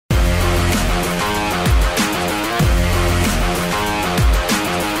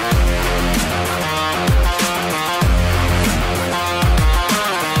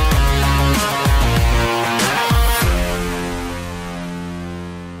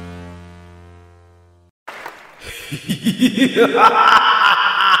ส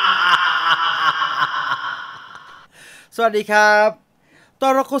วัสดีครับต้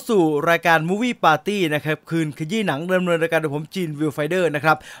อนรับเข้าสู่รายการ Movie Party นะครับคืนขยี้หนังดำเนินรายการโดยผมจีนวิวไฟเดอร์นะค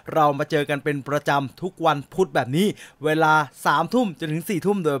รับเรามาเจอกันเป็นประจำทุกวันพุธแบบนี้เวลา 3 ทุ่มจนถึง 4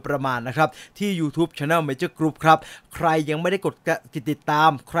 ทุ่มโดยประมาณนะครับที่ YouTube Channel Major Group ครับใครยังไม่ได้กดติดตาม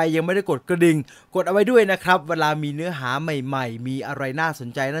ใครยังไม่ได้กดกระดิ่งกดเอาไว้ด้วยนะครับเวลามีเนื้อหาใหม่ๆมีอะไรน่าสน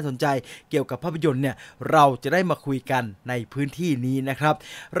ใจเกี่ยวกับภาพยนตร์เนี่ยเราจะได้มาคุยกันในพื้นที่นี้นะครับ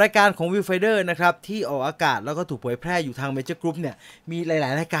รายการของวิวไฟเดอร์นะครับที่ออกอากาศแล้วก็ถูกเผยแพร่อยู่ทาง Major Group เนี่ยมีหล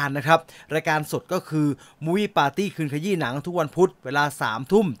ายๆรายการนะครับรายการสดก็คือ Movie Party คืนขยี้หนังทุกวันพุธเวลา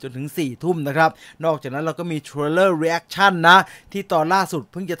 3 ทุ่มจนถึง 4 ทุ่มนะครับนอกจากนั้นเราก็มี Trailer Reaction นะที่ตอนล่าสุด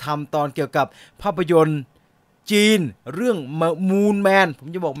เพิ่งจะทำตอนเกี่ยวกับภาพยนตร์จีนเรื่อง Moon Man ผม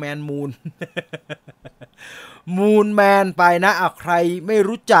จะบอก Man Moon Moon Man ไปนะใครไม่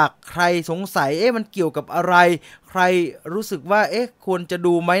รู้จักใครสงสัยมันเกี่ยวกับอะไรใครรู้สึกว่าควรจะ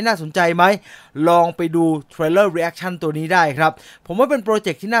ดูไหมน่าสนใจไหมลองไปดู Trailer Reaction ตัวนี้ได้ครับผมว่าเป็นโปรเจ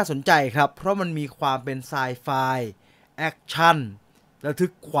กต์ที่น่าสนใจครับเพราะมันมีความเป็นไซไฟแอคชั่นระทึ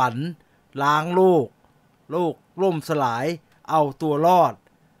กขวัญล้างโลกล่มสลายเอาตัวรอด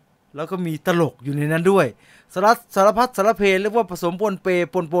แล้วก็มีตลกอยู่ในนั้นด้วยสารพัดสารเพเรียกว่าผสมป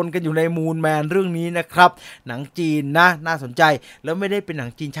นกันอยู่ในมูนแมนเรื่องนี้นะครับหนังจีนนะน่าสนใจแล้วไม่ได้เป็นหนั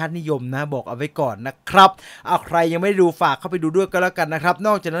งจีนชาตินิยมนะบอกเอาไว้ก่อนนะครับใครยังไม่ได้ดูฝากเข้าไปดูด้วยก็แล้วกันนะครับน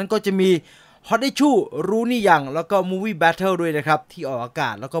อกจากนั้นก็จะมีฮอตได้ชู่รู้นี่ยังแล้วก็ Movie Battle ด้วยนะครับที่ออกอากา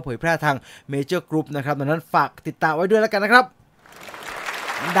ศแล้วก็เผยแพร่ทาง Major Group นะครับดังนั้นฝากติดตามไว้ด้วยแล้วกันนะครับ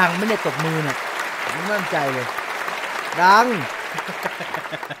ดังไม่ได้ตบมือนะไม่มั่นใจเลยดัง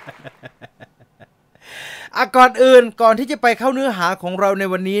ก่อนที่จะไปเข้าเนื้อหาของเราใน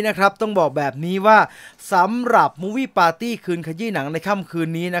วันนี้นะครับต้องบอกแบบนี้ว่าสำหรับ Movie Party คืนขยี้หนังในค่ำคืน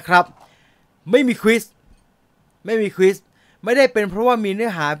นี้นะครับไม่มีควิสไม่ได้เป็นเพราะว่ามีเนื้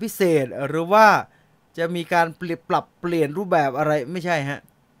อหาพิเศษหรือว่าจะมีการปรับเปลี่ยนรูปแบบอะไรไม่ใช่ฮะ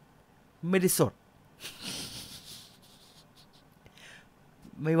ไม่ได้สด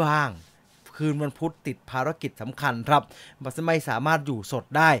ไม่ว่างคืนวันพุธติดภารกิจสำคัญครับไม่สามารถอยู่สด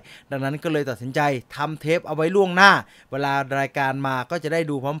ได้ดังนั้นก็เลยตัดสินใจทำเทปเอาไว้ล่วงหน้าเวลารายการมาก็จะได้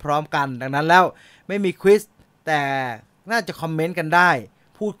ดูพร้อมๆกันดังนั้นแล้วไม่มีควิสแต่น่าจะคอมเมนต์กันได้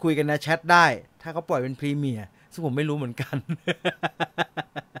พูดคุยกันในแชทได้ถ้าเขาปล่อยเป็นพรีเมียร์ซึ่งผมไม่รู้เหมือนกัน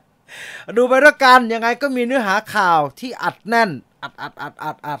ดูไปแล้วกันยังไงก็มีเนื้อหาข่าวที่อัดแน่น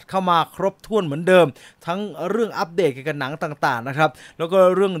อัดเข้ามาครบถ้วนเหมือนเดิมทั้งเรื่องอัปเดตเกี่ยวกับหนังต่างๆนะครับแล้วก็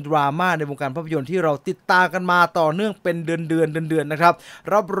เรื่องดราม่าในวงการภาพยนตร์ที่เราติดตามกันมาต่อเนื่องเป็นเดือนนะครับ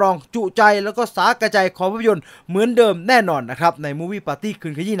รับรองจุใจแล้วก็สากระจายของภาพยนตร์เหมือนเดิมแน่นอนนะครับใน Movie Party คื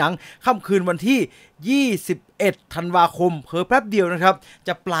นขยี้หนังค่ำคืนวันที่21ธันวาคมเผลอแป๊บเดียวนะครับจ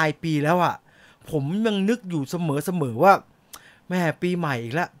ะปลายปีแล้วผมยังนึกอยู่เสมอว่าแม่ปีใหม่อี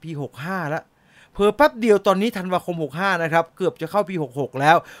กแล้วปี65แล้วเพิ่แป๊บเดียวตอนนี้ธันวาคม65นะครับเกือบจะเข้าปี66แ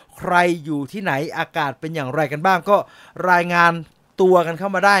ล้วใครอยู่ที่ไหนอากาศเป็นอย่างไรกันบ้างก็รายงานตัวกันเข้า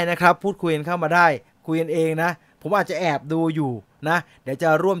มาได้นะครับพูดคุยกันเข้ามาได้คุยกันเองนะผมอาจจะแอบดูอยู่นะเดี๋ยวจะ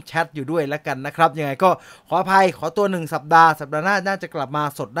ร่วมแชทอยู่ด้วยแล้วกันนะครับยังไงก็ขออภัยขอตัว1สัปดาห์หน้าน่าจะกลับมา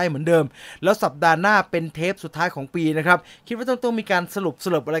สดได้เหมือนเดิมแล้วสัปดาห์หน้าเป็นเทปสุดท้ายของปีนะครับคิดว่าต้องมีการสรุ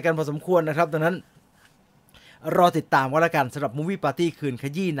ปอะไรกันพอสมควรนะครับดังนั้นรอติดตามกันละกันสำหรับ Movie Party คืนข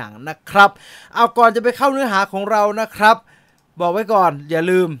ยี้หนังนะครับเอาก่อนจะไปเข้าเนื้อหาของเรานะครับบอกไว้ก่อนอย่า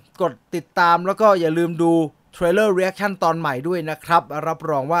ลืมกดติดตามแล้วก็อย่าลืมดู Trailer Reaction ตอนใหม่ด้วยนะครับรับ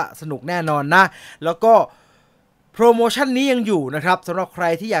รองว่าสนุกแน่นอนนะแล้วก็โปรโมชั่นนี้ยังอยู่นะครับสำหรับใคร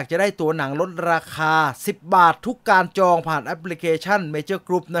ที่อยากจะได้ตั๋วหนังลดราคา10 บาททุกการจองผ่านแอปพลิเคชัน Major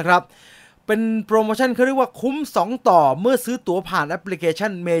Group นะครับเป็นโปรโมชั่นเขาเรียกว่าคุ้ม2ต่อเมื่อซื้อตั๋วผ่านแอปพลิเคชั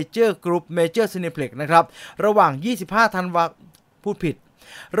น Major Group Major Cineplex นะครับระหว่าง25ธันวา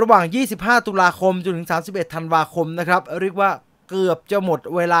ระหว่าง25ตุลาคมจนถึง31ธันวาคมนะครับเรียกว่าเกือบจะหมด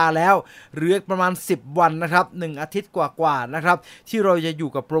เวลาแล้วเหลือประมาณ10วันนะครับ1อาทิตย์กว่าๆนะครับที่เราจะอยู่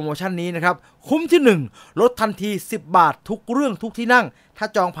กับโปรโมชั่นนี้นะครับคุ้มที่1ลดทันที10 บาททุกเรื่องทุกที่นั่งถ้า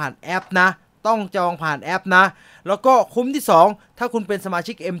จองผ่านแอปนะต้องจองผ่านแอปนะแล้วก็คุ้มที่2ถ้าคุณเป็นสมา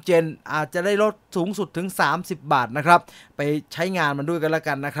ชิก MGen อาจจะได้ลดสูงสุดถึง30 บาทนะครับไปใช้งานมันด้วยกันแล้ว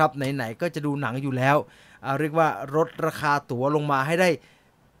กันนะครับไหนๆก็จะดูหนังอยู่แล้วเรียกว่าลดราคาตั๋วลงมาให้ได้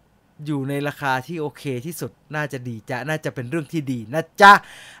อยู่ในราคาที่โอเคที่สุดน่าจะดีจ้ะน่าจะเป็นเรื่องที่ดีนะจ๊ะ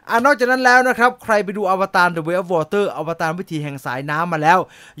นอกจากนั้นแล้วนะครับใครไปดูอวตาร The Way of Water อวตารวิถีแห่งสายน้ำมาแล้ว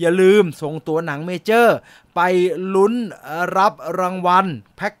อย่าลืมส่งตั๋วหนังเมเจอร์ไปลุ้นรับรางวัล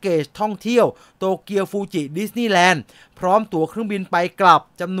แพ็กเกจท่องเที่ยวโตเกียวฟูจิดิสนีย์แลนด์พร้อมตั๋วเครื่องบินไปกลับ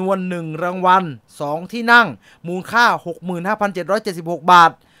จำนวน1รางวัล2ที่นั่งมูลค่า 65,776 บา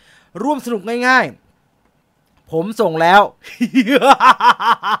ทร่วมสนุกง่ายๆ ผมส่งแล้ว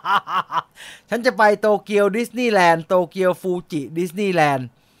ฉันจะไปโตเกียวดิสนีย์แลนด์โตเกียวฟูจิดิสนีย์แลนด์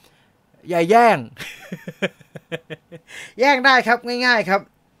อย่าแย่ง แย่งได้ครับง่ายๆครับ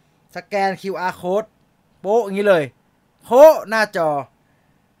สแกน QR code โป๊ะอย่างนี้เลยโป๊ะหน้าจอ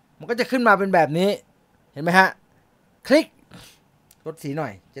มันก็จะขึ้นมาเป็นแบบนี้เห็นไหมฮะคลิกลดสีหน่อ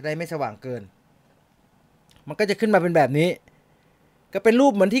ยจะได้ไม่สว่างเกินมันก็จะขึ้นมาเป็นแบบนี้ก็เป็นรู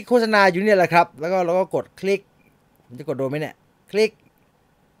ปเหมือนที่โฆษณาอยู่เนี่ยแหละครับแล้วก็เราก็กดคลิกผมจะกดโดนไหมเนี่ยคลิก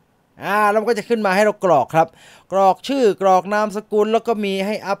แล้วมันก็จะขึ้นมาให้เรากรอกครับกรอกชื่อกรอกนามสกุลแล้วก็มีใ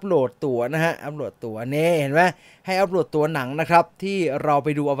ห้อัปโหลดตั๋วนะฮะอัปโหลดตั๋วนี่เห็นไหมให้อัปโหลดตั๋วหนังนะครับที่เราไป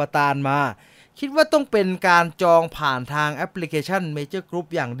ดูอวตารมาคิดว่าต้องเป็นการจองผ่านทางแอปพลิเคชัน Major Group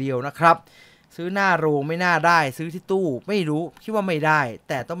อย่างเดียวนะครับซื้อหน้าโรงไม่น่าได้ซื้อที่ตู้ไม่รู้คิดว่าไม่ได้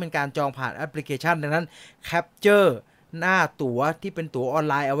แต่ต้องเป็นการจองผ่านแอปพลิเคชันดังนั้นแคปเจอร์หน้าตั๋วที่เป็นตั๋วออน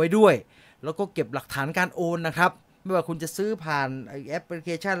ไลน์เอาไว้ด้วยแล้วก็เก็บหลักฐานการโอนนะครับไม่ว่าคุณจะซื้อผ่านแอปพลิเค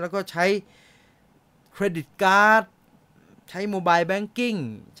ชันแล้วก็ใช้เครดิตการ์ดใช้โมบายแบงกิ้ง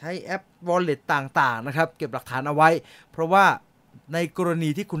ใช้แอป Wallet ต่างๆนะครับเก็บหลักฐานเอาไว้เพราะว่าในกรณี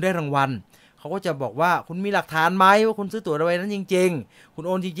ที่คุณได้รางวัลเขาก็จะบอกว่าคุณมีหลักฐานไหมว่าคุณซื้อตั๋วเอาไว้นั้นจริงๆคุณโ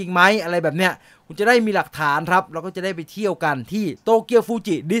อนจริงๆไหมอะไรแบบเนี้ยคุณจะได้มีหลักฐานครับแล้วก็จะได้ไปเที่ยวกันที่โตเกียวฟู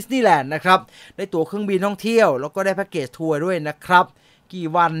จิดิสนีย์แลนด์นะครับได้ตั๋วเครื่องบินท่องเที่ยวแล้วก็ได้แพ็กเกจทัวร์ด้วยนะครับกี่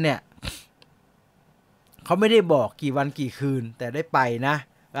วันเนี่ยเขาไม่ได้บอกกี่วันกี่คืนแต่ได้ไปนะ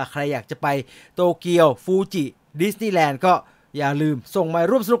ใครอยากจะไปโตเกียวฟูจิดิสนีย์แลนด์ก็อย่าลืมส่งมา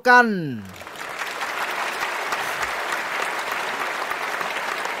ร่วมสนุกกัน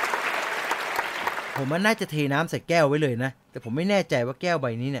ผมว่าน่าจะเทน้ำใส่แก้วไว้เลยนะแต่ผมไม่แน่ใจว่าแก้วใบ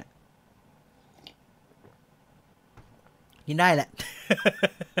นี้เนี่ยกินได้แหละ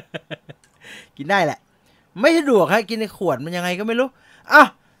กินได้แหละไม่สะดวกฮะกินในขวดมันยังไงก็ไม่รู้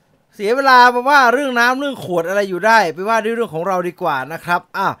เสียเวลามาว่าเรื่องน้ำเรื่องขวดอะไรอยู่ได้ไปว่าด้วยเรื่องของเราดีกว่านะครับ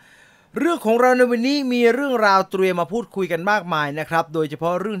เรื่องของเราในวันนี้มีเรื่องราวเตรียมมาพูดคุยกันมากมายนะครับโดยเฉพา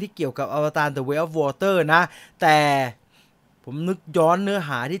ะเรื่องที่เกี่ยวกับอวตาร The Way of Water นะแต่ผมนึกย้อนเนื้อห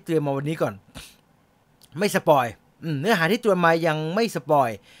าที่เตรียมมาวันนี้ก่อนไม่สปอยเนื้อหาที่เตรียมมายังไม่สปอย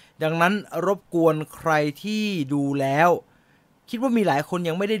ดังนั้นรบกวนใครที่ดูแล้วคิดว่ามีหลายคน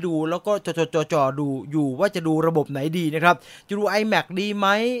ยังไม่ได้ดูแล้วก็จ่อดูอยู่ว่าจะดูระบบไหนดีนะครับจะดู iMac ดีไหม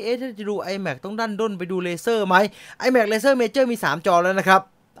ถ้าจะดู iMac ต้องดันด้นไปดูเลเซอร์ไหม iMac Laser Major มี3จอแล้วนะครับ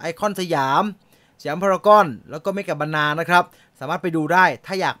ไอคอนสยามพารากอนแล้วก็เมกะบรรณานะครับสามารถไปดูได้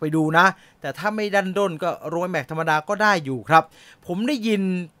ถ้าอยากไปดูนะแต่ถ้าไม่ดันด้นก็โรง iMac ธรรมดาก็ได้อยู่ครับผมได้ยิน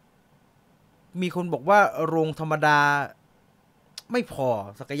มีคนบอกว่าโรงธรรมดาไม่พอ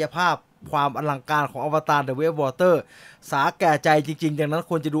ศักยภาพความอลังการของอวตาร The Way of Water สาแก่ใจจริงๆดังนั้น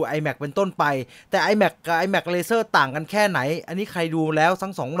ควรจะดู iMac เป็นต้นไปแต่ iMac กับ iMac Laser ต่างกันแค่ไหนอันนี้ใครดูแล้วทั้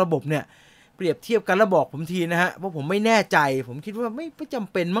ง2ระบบเนี่ยเปรียบเทียบกันแล้วบอกผมทีนะฮะเพราะผมไม่แน่ใจผมคิดว่าไม่จ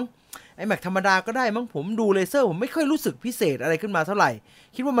ำเป็นมั้ง iMac ธรรมดาก็ได้มั้งผมดู Laser ผมไม่ค่อยรู้สึกพิเศษอะไรขึ้นมาเท่าไหร่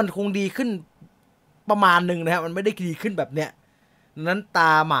คิดว่ามันคงดีขึ้นประมาณนึงนะฮะมันไม่ได้ดีขึ้นแบบเนี้ยนั้นต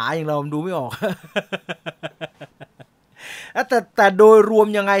าหมาอย่างเราดูไม่ออก แต่โดยรวม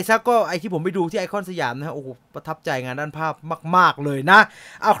ยังไงซะก็ไอที่ผมไปดูที่ไอคอนสยามนะฮะโอ้โหประทับใจงานด้านภาพมากๆเลยนะ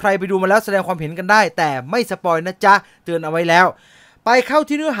เอาใครไปดูมาแล้วแสดงความเห็นกันได้แต่ไม่สปอยนะจ๊ะเตือนเอาไว้แล้วไปเข้า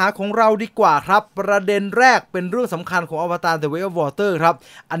ที่เนื้อหาของเราดีกว่าครับประเด็นแรกเป็นเรื่องสำคัญของอวตาร The Way of Water ครับ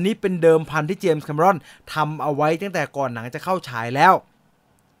อันนี้เป็นเดิมพันที่เจมส์แคมรอนทำเอาไว้ตั้งแต่ก่อนหนังจะเข้าฉายแล้ว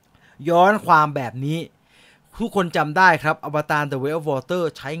ย้อนความแบบนี้ทุกคนจำได้ครับอวตาร The Way of Water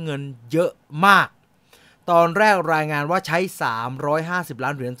ใช้เงินเยอะมากตอนแรกรายงานว่าใช้350ล้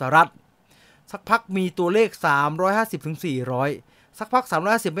านเหรียญสหรัฐสักพักมีตัวเลข350ถึง400สักพัก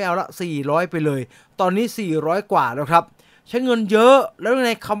350ไม่เอาละ400ไปเลยตอนนี้400กว่าแล้วครับใช้เงินเยอะแล้วใ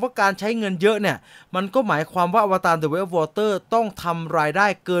นคำว่าการใช้เงินเยอะเนี่ยมันก็หมายความว่าอวตาร The Way of Water ต้องทำรายได้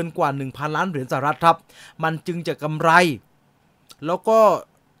เกินกว่า 1,000 ล้านเหรียญสหรัฐครับมันจึงจะกำไรแล้วก็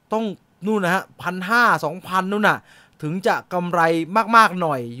ต้องนู่นนะฮะ 1,500 2,000 นู่นน่ะถึงจะกำไรมากๆห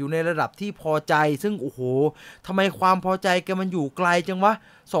น่อยอยู่ในระดับที่พอใจซึ่งโอ้โหทำไมความพอใจแกมันอยู่ไกลจังวะ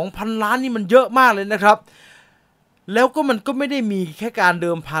 2,000 ล้านนี่มันเยอะมากเลยนะครับแล้วก็มันก็ไม่ได้มีแค่การเ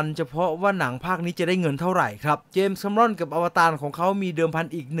ดิมพันเฉพาะว่าหนังภาคนี้จะได้เงินเท่าไหร่ครับเจมส์แคมรอนกับอวตารของเขามีเดิมพัน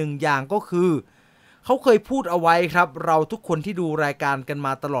อีกหนึ่งอย่างก็คือเขาเคยพูดเอาไว้ครับเราทุกคนที่ดูรายการกันม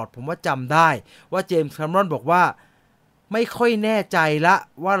าตลอดผมว่าจำได้ว่าเจมส์แคมรอนบอกว่าไม่ค่อยแน่ใจละ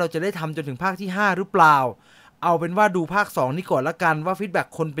ว่าเราจะได้ทำจนถึงภาคที่5หรือเปล่าเอาเป็นว่าดูภาค2นี่ก่อนละกันว่าฟีดแบ็ก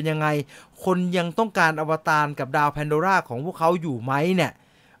คนเป็นยังไงคนยังต้องการอวตารกับดาวแพนโดราของพวกเขาอยู่ไหมเนี่ย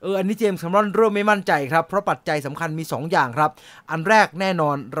อันนี้เจมส์แคมรอนเริ่มไม่มั่นใจครับเพราะปัจจัยสำคัญมี2อย่างครับอันแรกแน่นอ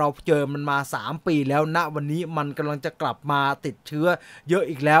นเราเจอมันมา3ปีแล้วณวันนี้มันกำลังจะกลับมาติดเชื้อเยอะ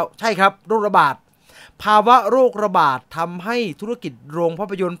อีกแล้วใช่ครับโรคระบาด ภาวะโรคระบาดทำให้ธุรกิจโรงภา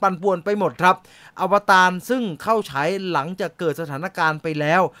พยนตร์ปั่นป่วนไปหมดครับอวตารซึ่งเข้าฉายหลังจากเกิดสถานการณ์ไปแ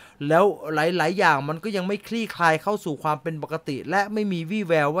ล้วหลายๆอย่างมันก็ยังไม่คลี่คลายเข้าสู่ความเป็นปกติและไม่มีวี่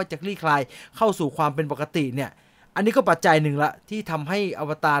แววว่าจะคลี่คลายเข้าสู่ความเป็นปกติเนี่ยอันนี้ก็ปัจจัยหนึ่งละที่ทำให้อ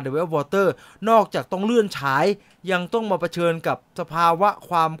วตาร The Way of Water นอกจากต้องเลื่อนฉายยังต้องมาเผชิญกับสภาวะ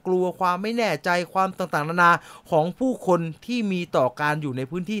ความกลัวความไม่แน่ใจความต่างๆนานาของผู้คนที่มีต่อการอยู่ใน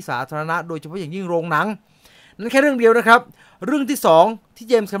พื้นที่สาธารณะโดยเฉพาะอย่างยิ่งโรงหนังนั่นแค่เรื่องเดียวนะครับเรื่องที่2ที่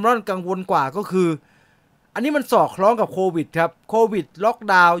เจมส์แคมรอนกังวลกว่าก็คืออันนี้มันสอดคล้องกับโควิดครับโควิดล็อก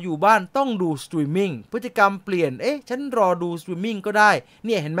ดาวน์อยู่บ้านต้องดูสตรีมมิ่งพฤติกรรมเปลี่ยนฉันรอดูสตรีมมิ่งก็ได้เ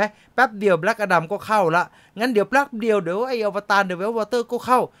นี่ยเห็นไหมแป๊บเดียวแบล็กอดัมก็เข้าละงั้นเดี๋ยวแป๊บเดียวไออวตารเดอะเวลวอเตอร์ก็เ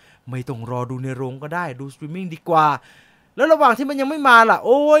ข้าไม่ต้องรอดูในโรงก็ได้ดูสตรีมมิ่งดีกว่าแล้วระหว่างที่มันยังไม่มาล่ะโ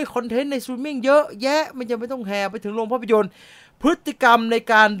อ้ยคอนเทนต์ในสตรีมมิ่งเยอะแยะมันจะไม่ต้องแห่ไปถึงโรงภาพยนตร์พฤติกรรมใน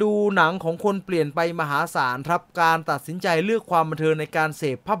การดูหนังของคนเปลี่ยนไปมหาศาลครับการตัดสินใจเลือกความบันเทิงในการเส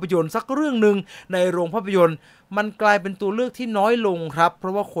พภาพยนตร์สักเรื่องหนึ่งในโรงภาพยนตร์มันกลายเป็นตัวเลือกที่น้อยลงครับเพรา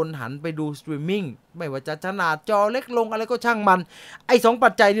ะว่าคนหันไปดูสตรีมมิ่งไม่ว่าจะขนาดจอเล็กลงอะไรก็ช่างมันไอ้2ปั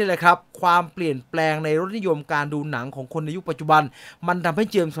จจัยนี่แหละครับความเปลี่ยนแปลงในรสนิยมการดูหนังของคนในยุคปัจจุบันมันทำให้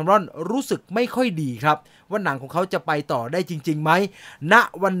เจมส์แคมรอนรู้สึกไม่ค่อยดีครับว่าหนังของเขาจะไปต่อได้จริงๆไหมณ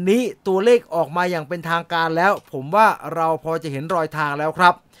วันนี้ตัวเลขออกมาอย่างเป็นทางการแล้วผมว่าเราพอจะเห็นรอยทางแล้วค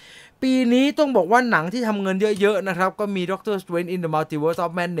รับปีนี้ต้องบอกว่าหนังที่ทำเงินเยอะๆนะครับก็มี Doctor Strange in the Multiverse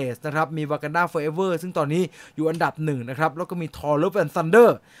of Madness นะครับมี Wakanda Forever ซึ่งตอนนี้อยู่อันดับ1นะครับแล้วก็มี Thor Love and Thunder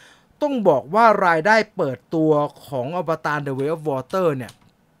ต้องบอกว่ารายได้เปิดตัวของ Avatar The Way of Water เนี่ย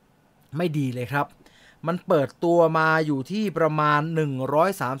ไม่ดีเลยครับมันเปิดตัวมาอยู่ที่ประมาณ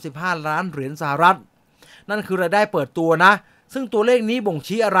135ล้านเหรียญสหรัฐนั่นคือรายได้เปิดตัวนะซึ่งตัวเลขนี้บ่ง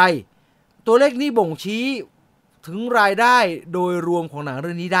ชี้อะไรตัวเลขนี้บ่งชี้ถึงรายได้โดยรวมของหนังเ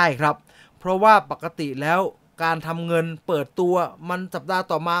รื่องนี้ได้ครับเพราะว่าปกติแล้วการทำเงินเปิดตัวมันสัปดาห์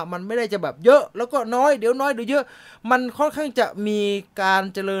ต่อมามันไม่ได้จะแบบเยอะแล้วก็น้อยเดี๋ยวน้อยเดี๋ยวเยอะมันค่อนข้างจะมีการ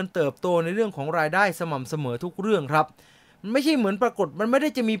เจริญเติบโตในเรื่องของรายได้สม่ำเสมอทุกเรื่องครับมันไม่ใช่เหมือนมันไม่ได้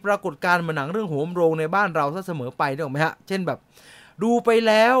จะมีปรากฏการณ์เหมือนหนังเรื่องโหมโรงในบ้านเราซะเสมอไปถูกไหมฮะเช่นแบบดูไป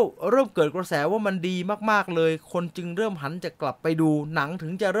แล้วเริ่มเกิดกระแสว่ามันดีมากๆเลยคนจึงเริ่มหันจะกลับไปดูหนังถึ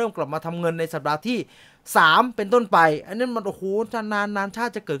งจะเริ่มกลับมาทำเงินในสัปดาห์ที่3เป็นต้นไปอันนั้นมันโอ้โหนานชา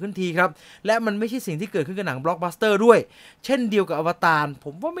ติจะเกิดขึ้นทีครับและมันไม่ใช่สิ่งที่เกิดขึ้นกับหนังบล็อกบัสเตอร์ด้วยเช่นเดียวกับอวตารผ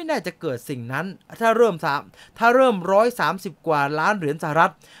มว่าไม่น่าจะเกิดสิ่งนั้นถ้าเริ่ม130กว่าล้านเหรียญสหรั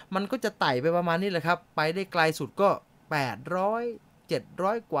ฐมันก็จะไต่ไปประมาณนี้แหละครับไปได้ไกลสุดก็800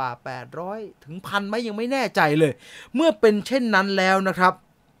 700กว่า800ถึง1,000ไหมยังไม่แน่ใจเลยเมื่อเป็นเช่นนั้นแล้วนะครับ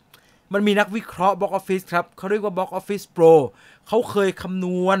มันมีนักวิเคราะห์ Box Office ครับเขาเรียกว่า Box Office Pro เขาเคยคำน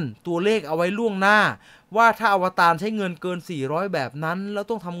วณตัวเลขเอาไว้ล่วงหน้าว่าถ้าอวตารใช้เงินเกิน400แบบนั้นแล้ว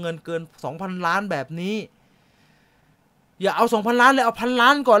ต้องทำเงินเกิน 2,000 ล้านแบบนี้อย่าเอา 2,000 ล้านเลยเอา1,000 ล้า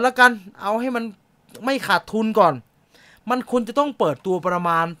นก่อนละกันเอาให้มันไม่ขาดทุนก่อนมันควรจะต้องเปิดตัวประม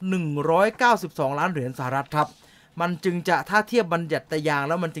าณ192ล้านเหรียญสหรัฐครับมันจึงจะถ้าเทียบบัญญัติยาง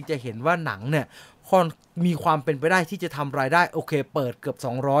แล้วมันจึงจะเห็นว่าหนังเนี่ยมีความเป็นไปได้ที่จะทำรายได้โอเคเปิดเกือบ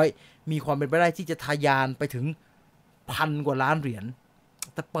200มีความเป็นไปได้ที่จะทะยานไปถึง1,000 กว่าล้านเหรียญ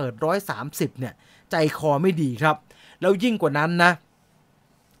แต่เปิด130เนี่ยใจคอไม่ดีครับแล้วยิ่งกว่านั้นนะ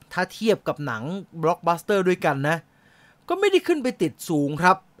ถ้าเทียบกับหนังบล็อกบัสเตอร์ด้วยกันนะก็ไม่ได้ขึ้นไปติดสูงค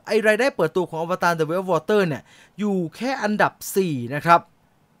รับไอรายได้เปิดตัวของ Avatar The Way of Water เนี่ยอยู่แค่อันดับ4นะครับ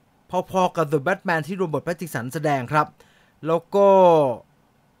พอๆกับ The Batman ที่โรเบิร์ต แพตตินสันแสดงครับแล้วก็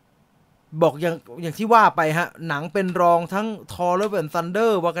บอกอย่างที่ว่าไปฮะหนังเป็นรองทั้ง Thor Love and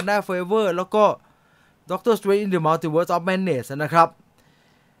Thunder Wakanda Forever แล้วก็ Doctor Strange in the Multiverse of Madness นะครับ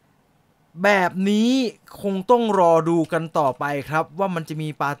แบบนี้คงต้องรอดูกันต่อไปครับว่ามันจะมี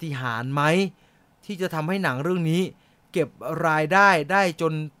ปาฏิหาริย์ไหมที่จะทำให้หนังเรื่องนี้เก็บรายได้จ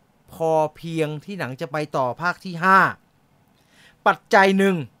นพอเพียงที่หนังจะไปต่อภาคที่5ปัจจัยห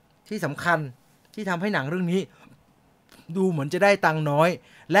นึ่งที่สำคัญที่ทำให้หนังเรื่องนี้ดูเหมือนจะได้ตังค์น้อย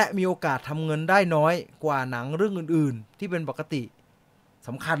และมีโอกาสทำเงินได้น้อยกว่าหนังเรื่องอื่นๆที่เป็นปกติส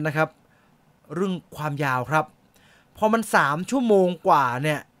ำคัญนะครับเรื่องความยาวครับพอมัน3ชั่วโมงกว่าเ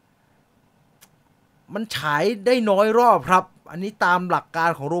นี่ยมันฉายได้น้อยรอบครับอันนี้ตามหลักการ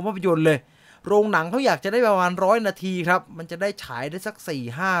ของโรงภาพยนตร์เลยโรงหนังเขาอยากจะได้ประมาณ100 นาทีครับมันจะได้ฉายได้สัก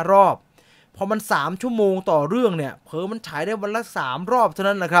 4-5 รอบพอมัน3ชั่วโมงต่อเรื่องเนี่ยมันฉายได้วันละ3 รอบเท่า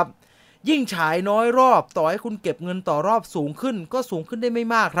นั้นแหละครับยิ่งฉายน้อยรอบต่อให้คุณเก็บเงินต่อรอบสูงขึ้นก็สูงขึ้นได้ไม่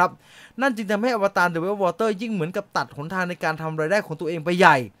มากครับนั่นจึงทำให้อวตาร The Way of Water ยิ่งเหมือนกับตัดหนทางในการทำรายได้ของตัวเองไปให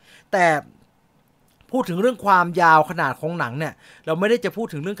ญ่แต่พูดถึงเรื่องความยาวขนาดของหนังเนี่ยเราไม่ได้จะพูด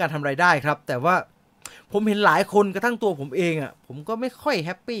ถึงเรื่องการทำรายได้ครับแต่ว่า ผมเห็นหลายคนกระทั่งตัวผมเองผมก็ไม่ค่อยแฮ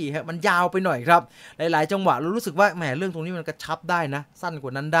ปปี้ฮะมันยาวไปหน่อยครับหลายๆจังหวะเรารู้สึกว่าแหมเรื่องตรงนี้มันกระชับได้นะสั้นกว่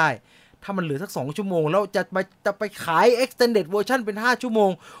านั้นได้ถ้ามันเหลือสัก2 ชั่วโมงแล้วจะไปขาย extended version เป็น5 ชั่วโมง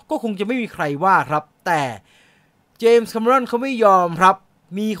ก็คงจะไม่มีใครว่าครับแต่เจมส์แคมเมรอนเขาไม่ยอมครับ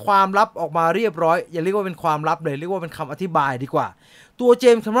มีความลับออกมาเรียบร้อยอย่าเรียกว่าเป็นความลับเลยเรียกว่าเป็นคำอธิบายดีกว่าตัวเจ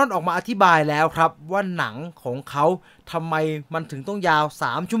มส์แคมเมรอนออกมาอธิบายแล้วครับว่าหนังของเขาทำไมมันถึงต้องยาว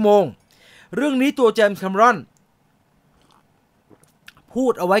3 ชั่วโมงเรื่องนี้ตัวเจมส์แคมเมรอนพู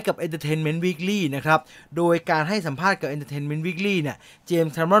ดเอาไว้กับ Entertainment Weekly นะครับโดยการให้สัมภาษณ์กับ Entertainment Weekly เนี่ยเจม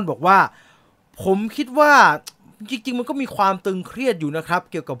ส์แคมเมรอนบอกว่าผมคิดว่าจริงๆมันก็มีความตึงเครียดอยู่นะครับ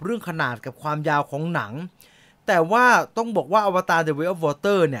เกี่ยวกับเรื่องขนาดกับความยาวของหนังแต่ว่าต้องบอกว่า Avatar The Way of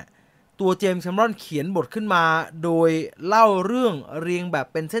Water เนี่ยตัวเจมส์แคมเมรอนเขียนบทขึ้นมาโดยเล่าเรื่องเรียงแบบ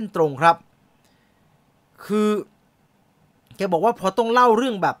เป็นเส้นตรงครับคือแกบอกว่าพอต้องเล่าเรื่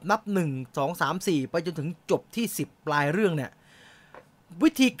องแบบนับ1 2 3 4ไปจนถึงจบที่10ปลายเรื่องเนี่ย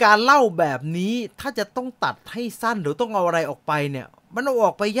วิธีการเล่าแบบนี้ถ้าจะต้องตัดให้สั้นหรือต้องเอาอะไรออกไปเนี่ยมันเอาอ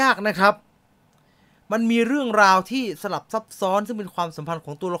อกไปยากนะครับมันมีเรื่องราวที่สลับซับซ้อนซึ่งเป็นความสัมพันธ์ข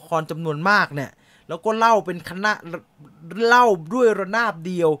องตัวละครจำนวนมากเนี่ยแล้วก็เล่าเป็นคณะเล่าด้วยระนาบ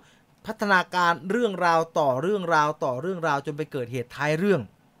เดียวพัฒนาการเรื่องราวต่อเรื่องราวต่อเรื่องราวจนไปเกิดเหตุท้ายเรื่อง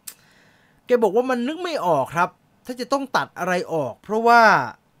แกบอกว่ามันนึกไม่ออกครับถ้าจะต้องตัดอะไรออกเพราะว่า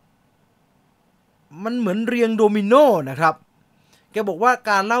มันเหมือนเรียงโดมิโนนะครับแกบอกว่า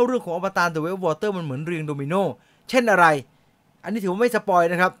การเล่าเรื่องของ Avatar The Way of Water มันเหมือนเรียงโดมิโนเช่นอะไรอันนี้ถือว่าไม่สปอย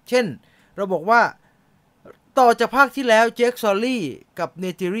นะครับเช่นเราบอกว่าต่อจากภาคที่แล้วเจคซอลลี่กับเน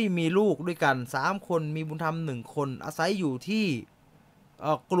ติรีมีลูกด้วยกัน3 คนมีบุญธรรม1 คนอาศัยอยู่ที่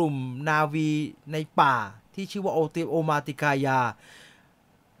กลุ่มนาวีในป่าที่ชื่อว่าโอมาติกายา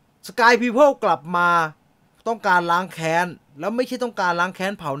สกายพีเพิลกลับมาต้องการล้างแค้นแล้วไม่ใช่ต้องการล้างแค้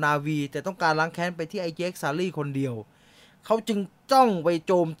นเผ่านาวีแต่ต้องการล้างแค้นไปที่ไอเจคซอลลี่คนเดียวเขาจึงจ้องไป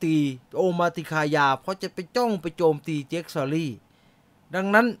โจมตีโอมาติคายาเพราะจะไปจ้องไปโจมตีเจคซอลลี่ดัง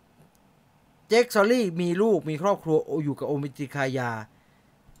นั้นเจคซอลลี่มีลูกมีครอบครัวอยู่กับโอมาติคายา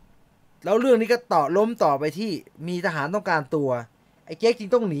แล้วเรื่องนี้ก็ล้มต่อไปที่มีทหารต้องการตัวไอ้เจคจึง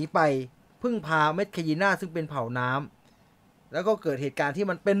ต้องหนีไปพึ่งพาเม็ดคยีน่าซึ่งเป็นเผ่าน้ำแล้วก็เกิดเหตุการณ์ที่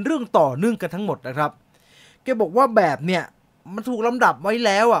มันเป็นเรื่องต่อเนื่องกันทั้งหมดนะครับแกบอกว่าแบบเนี่ยมันถูกลำดับไว้แ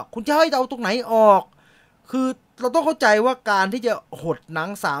ล้วคุณจะให้เอาตรงไหนออกคือเราต้องเข้าใจว่าการที่จะหดหนัง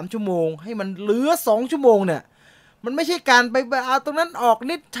3 ชั่วโมงให้มันเหลือ2 ชั่วโมงเนี่ยมันไม่ใช่การไปเอาตรงนั้นออก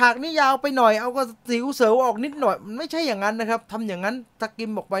นิดฉากนี้ยาวไปหน่อยเอาก็สิวเสวออกนิดหน่อยมันไม่ใช่อย่างนั้นนะครับทำอย่างนั้นถ้ากิน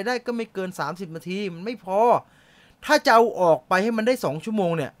ออกไปได้ก็ไม่เกิน30 นาทีมันไม่พอถ้าจะเอาออกไปให้มันได้2 ชั่วโม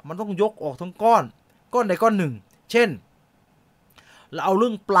งเนี่ยมันต้องยกออกทั้งก้อนใดก้อนหนึ่งเช่นเราเอาเรื่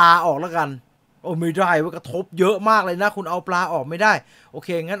องปลาออกแล้วกันโอ้ไม่ได้ว่ากระทบเยอะมากเลยนะคุณเอาปลาออกไม่ได้โอเค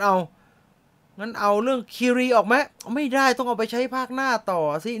งั้นเอาเรื่องคิรีออกไหมไม่ได้ต้องเอาไปใช้ภาคหน้าต่อ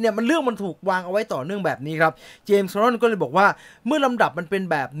สิเนี่ยมันเรื่องมันถูกวางเอาไว้ต่อเนื่องแบบนี้ครับเจมส์แคมเมรอนก็เลยบอกว่าเมื่อลำดับมันเป็น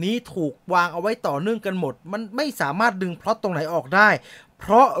แบบนี้ถูกวางเอาไว้ต่อเนื่องกันหมดมันไม่สามารถดึงพล็อตตรงไหนออกได้เพ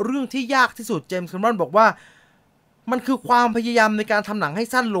ราะเรื่องที่ยากที่สุดเจมส์แคมเมรอนบอกว่ามันคือความพยายามในการทำหนังให้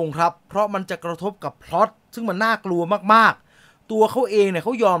สั้นลงครับเพราะมันจะกระทบกับพล็อตซึ่งมันน่ากลัวมากๆตัวเขาเองเนี่ยเข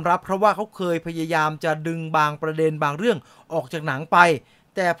ายอมรับเพราะว่าเขาเคยพยายามจะดึงบางประเด็นบางเรื่องออกจากหนังไป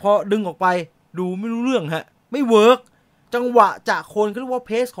แต่พอดึงออกไปดูไม่รู้เรื่องฮะไม่เวิร์กจังหวะจากคนก็เรียกว่าเ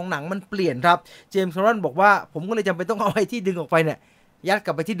พสของหนังมันเปลี่ยนครับเจมส์แคมเมรอนบอกว่าผมก็เลยจำเป็นต้องเอาไอ้ที่ดึงออกไปเนี่ยยัดก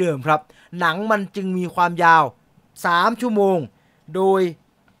ลับไปที่เดิมครับหนังมันจึงมีความยาว3 ชั่วโมงโดย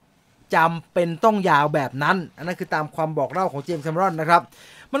จำเป็นต้องยาวแบบนั้นอันนั้นคือตามความบอกเล่าของเจมส์แคมเมรอนนะครับ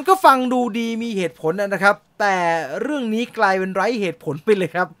มันก็ฟังดูดีมีเหตุผลนะครับแต่เรื่องนี้กลายเป็นไร้เหตุผลไปเลย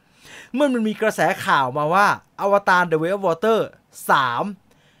ครับเมื่อมันมีกระแสข่าวมาว่า Avatar The Way of Water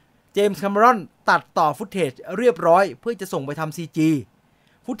 3เจมส์แคมเมรอนตัดต่อฟุตเทจเรียบร้อยเพื่อจะส่งไปทำ CG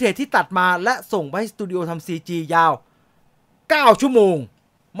ฟุตเทจที่ตัดมาและส่งไปให้สตูดิโอทำ CG ยาว9 ชั่วโมง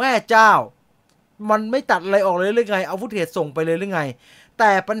แม่เจ้ามันไม่ตัดอะไรออกเลยหรือไงเอาฟุตเทจส่งไปเลยหรือไงแ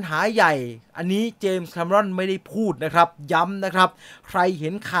ต่ปัญหาใหญ่อันนี้เจมส์แคมเมรอนไม่ได้พูดนะครับย้ำนะครับใครเห็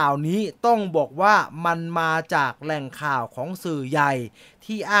นข่าวนี้ต้องบอกว่ามันมาจากแหล่งข่าวของสื่อใหญ่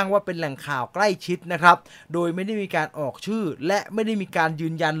ที่อ้างว่าเป็นแหล่งข่าวใกล้ชิดนะครับโดยไม่ได้มีการออกชื่อและไม่ได้มีการยื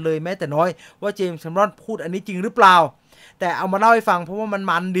นยันเลยแม้แต่น้อยว่าเจมส์แคมเมรอนพูดอันนี้จริงหรือเปล่าแต่เอามาเล่าให้ฟังเพราะว่า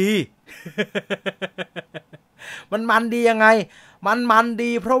มันดี มันดียังไงมัน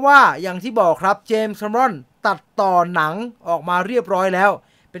ดีเพราะว่าอย่างที่บอกครับเจมส์แคมเมรอนตัดต่อหนังออกมาเรียบร้อยแล้ว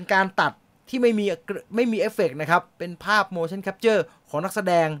เป็นการตัดที่ไม่มีเอฟเฟกต์นะครับเป็นภาพ motion capture ของนักแส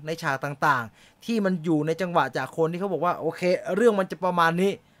ดงในฉากต่างๆที่มันอยู่ในจังหวะจากคนที่เขาบอกว่าโอเคเรื่องมันจะประมาณ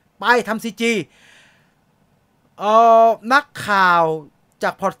นี้ไปทำ CG นักข่าว จา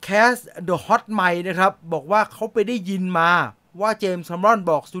กพอดแคสต์ The Hot Mic นะครับบอกว่าเขาไปได้ยินมาว่าเจมส์ แคมรอน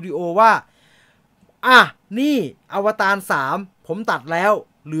บอกสตูดิโอว่านี่อวตาร3ผมตัดแล้ว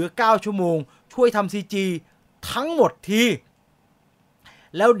เหลือ9ชั่วโมงช่วยทำ CG ทั้งหมดที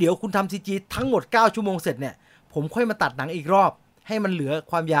แล้วเดี๋ยวคุณทำ CG ทั้งหมด9ชั่วโมงเสร็จเนี่ยผมค่อยมาตัดหนังอีกรอบให้มันเหลือ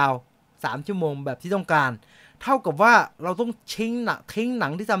ความยาว3ชั่วโมงแบบที่ต้องการเท่ากับว่าเราต้องทิ้งหนั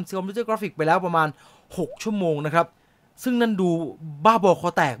งที่ทำคอมพิวเตอร์กราฟิกไปแล้วประมาณ6ชั่วโมงนะครับซึ่งนั่นดูบ้าบอคอ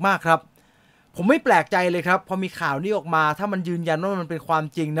แตกมากครับผมไม่แปลกใจเลยครับพอมีข่าวนี้ออกมาถ้ามันยืนยันว่ามันเป็นความ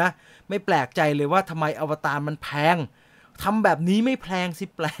จริงนะไม่แปลกใจเลยว่าทำไมอวตารมันแพงทำแบบนี้ไม่แพงสิ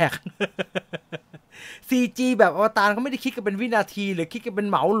แปลก CG แบบอวตารเขาไม่ได้คิดกันเป็นวินาทีหรือคิดกันเป็น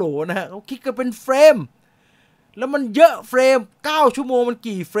เหมาโหลนะฮะเขาคิดกันเป็นเฟรมแล้วมันเยอะเฟรม9ชั่วโมงมัน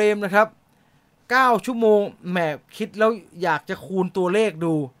กี่เฟรมนะครับ9ชั่วโมงแหมคิดแล้วอยากจะคูณตัวเลข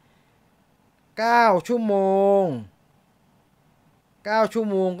ดู9ชั่วโมง9ชั่ว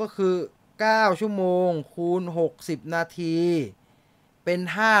โมงก็คือ9ชั่วโมงคูณ60นาทีเป็น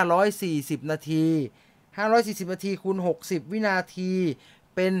540นาที540นาทีคูณ60วินาที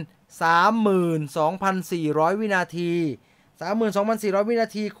เป็น 32,400 วินาที 32,400 วินา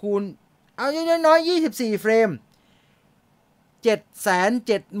ทีคูณเอาน้อยๆ24เฟรม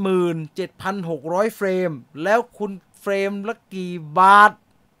 777,600 เฟรมแล้วคุณเฟรมละกี่บาท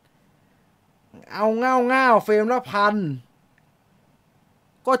เอาเง่าเฟรมละพัน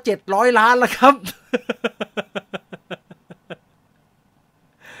ก็700ล้านแล้วครับ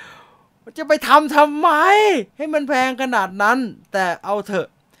จะไปทำไมให้มันแพงขนาดนั้นแต่เอาเถอะ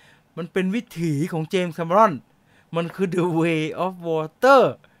มันเป็นวิถีของเจมส์ แคมรอนมันคือ the way of water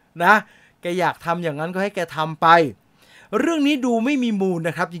นะแกอยากทำอย่างนั้นก็ให้แกทำไปเรื่องนี้ดูไม่มีมูลน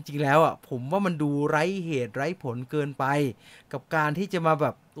ะครับจริงๆแล้วผมว่ามันดูไร้เหตุไร้ผลเกินไปกับการที่จะมาแบ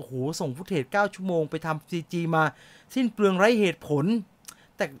บโอ้โหส่งฟุตเทจ9ชั่วโมงไปทำ CG มาสิ้นเปลืองไร้เหตุผล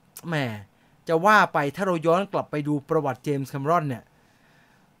แต่แหมจะว่าไปถ้าเราย้อนกลับไปดูประวัติเจมส์ แคมรอนเนี่ย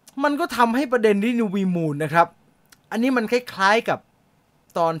มันก็ทำให้ประเด็นนี้ดูมีมูลนะครับอันนี้มันคล้ายๆกับ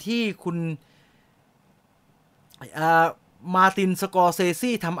ตอนที่คุณมาร์ติน สกอร์เซ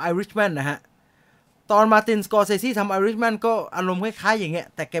ซีทำไอริชแมนนะฮะตอนมาร์ติน สกอร์เซซีทำไอริชแมนก็อารมณ์คล้ายๆอย่างเงี้ย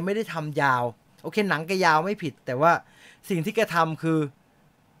แต่แกไม่ได้ทำยาวโอเคหนังแกยาวไม่ผิดแต่ว่าสิ่งที่แกทำคือ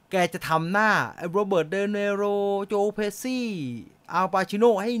แกจะทำหน้าโรเบิร์ต เดเนโรโจเพซี่อัลปาชิโน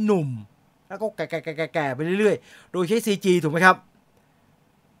ให้หนุ่มแล้วก็แก่ไปเรื่อยๆโดยใช้ CG ถูกไหมครับ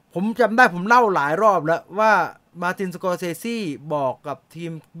ผมจำได้ผมเล่าหลายรอบแล้วว่ามาร์ติน สกอร์เซซีบอกกับที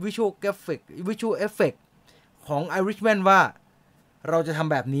มวิชวลเอฟเฟกต์ของ Irishman ว่าเราจะท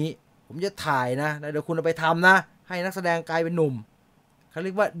ำแบบนี้ผมจะถ่ายนะเดี๋ยวคุณเอาไปทำนะให้นักแสดงกลายเป็นหนุ่มเขาเรี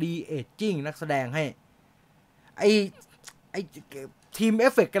ยกว่า de-aging นักแสดงให้ไอทีมเอ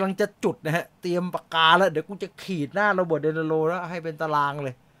ฟเฟกต์กำลังจะจุดนะฮะเตรียมปากกาแล้วเดี๋ยวกูจะขีดหน้าโรเบิร์ต เดเนโรแล้วให้เป็นตารางเล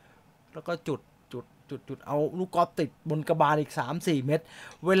ยแล้วก็จุดเอาลูกกอล์ฟติดบนกระบาลอีก 3-4 เม็ด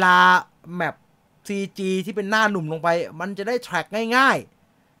เวลาแมป CG ที่เป็นหน้าหนุ่มลงไปมันจะได้แทร็กง่าย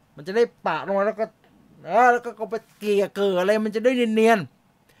ๆมันจะได้ปะลงมาแล้วก็ไปเกลี่ยเกลืออะไรมันจะได้เนียน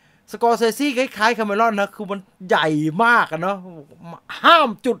ๆสกอร์เซซี่คล้ายๆคาเมรอนนะคือมันใหญ่มากอะเนาะห้าม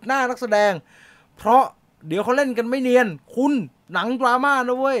จุดหน้านักแสดงเพราะเดี๋ยวเขาเล่นกันไม่เนียนคุณหนังดราม่าน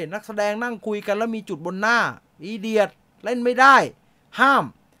ะเว้ยนักแสดงนั่งคุยกันแล้วมีจุดบนหน้าอีเดียดเล่นไม่ได้ห้าม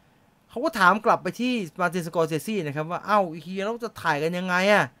เขาก็ถามกลับไปที่มาร์ติน สกอร์เซซี่นะครับว่าเฮียเราจะถ่ายกันยังไง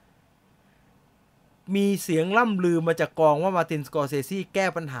มีเสียงล่ำลือมาจากกองว่ามาร์ติน สกอร์เซซี่แก้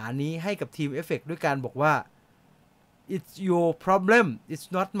ปัญหานี้ให้กับทีมเอฟเฟกต์ด้วยการบอกว่า it's your problem it's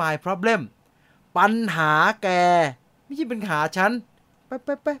not my problem ปัญหาแกไม่ใช่ปัญหาฉัน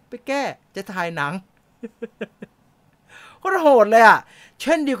ไปแก้จะถ่ายหนัง ก็โหดเลยเ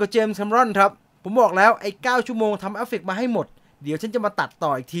ช่นเดียวกับเจมส์ แคมรอนครับผมบอกแล้วไอ้9ชั่วโมงทำเอฟเฟกต์มาให้หมดเดี๋ยวฉันจะมาตัดต่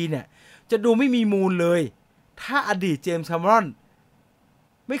ออีกทีเนี่ยจะดูไม่มีมูลเลยถ้าอดีตเจมส์ แคมรอน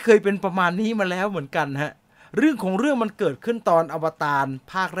ไม่เคยเป็นประมาณนี้มาแล้วเหมือนกันฮะเรื่องของเรื่องมันเกิดขึ้นตอนอวตาร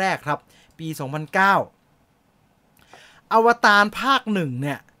ภาคแรกครับปี 2009 อวตารภาค1เ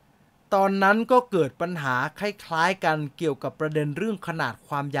นี่ยตอนนั้นก็เกิดปัญหาคล้ายๆกันเกี่ยวกับประเด็นเรื่องขนาดค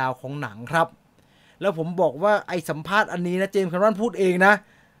วามยาวของหนังครับแล้วผมบอกว่าไอ้สัมภาษณ์อันนี้นะเจมส์ แคมรอนพูดเองนะ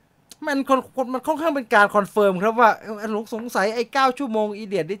มันค่อนข้างเป็นการคอนเฟิร์มครับว่าสงสัยไอ้9ชั่วโมงอี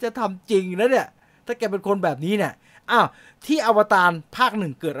เดียดนี่จะทำจริงนะเนี่ยถ้าแกเป็นคนแบบนี้เนี่ยที่อวตารภาค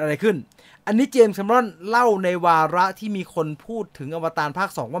1เกิดอะไรขึ้นอันนี้เจมส์ แคมรอนเล่าในวาระที่มีคนพูดถึงอวตารภาค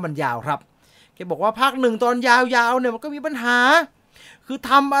2ว่ามันยาวครับแกบอกว่าภาค1ตอนยาวๆเนี่ยมันก็มีปัญหาคือ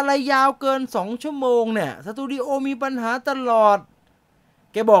ทำอะไรยาวเกิน2ชั่วโมงเนี่ยสตูดิโอมีปัญหาตลอด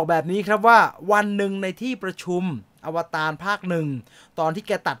แกบอกแบบนี้ครับว่าวันหนึ่งในที่ประชุมอวตารภาค1ตอนที่แ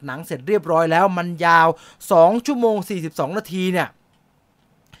กตัดหนังเสร็จเรียบร้อยแล้วมันยาว2ชั่วโมง42นาทีเนี่ย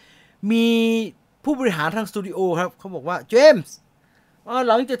มีผู้บริหารทางสตูดิโอครับเขาบอกว่าเจมส์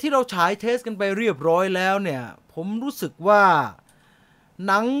หลังจากที่เราฉายเทสกันไปเรียบร้อยแล้วเนี่ยผมรู้สึกว่า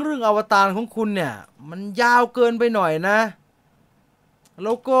หนังเรื่องอวตารของคุณเนี่ยมันยาวเกินไปหน่อยนะแ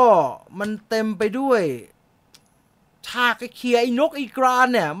ล้วก็มันเต็มไปด้วยฉากไอ้เขี่ยไอ้นกไอ้กราน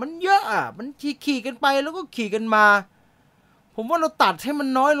เนี่ยมันเยอะอ่ะมันขี่กันไปแล้วก็ขี่กันมาผมว่าเราตัดให้มัน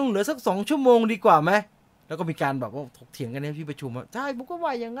น้อยลงเหลือสัก2 ชั่วโมงดีกว่าไหมแล้วก็มีการแบบว่าถกเถียงกันในที่ประชุมใช่ผมก็ว่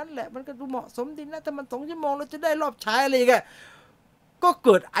าอย่างนั้นแหละมันก็ดูเหมาะสมดีนะแต่มัน2 ชั่วโมงเราจะได้รอบฉายอะไรอย่างเงี้ยก็เ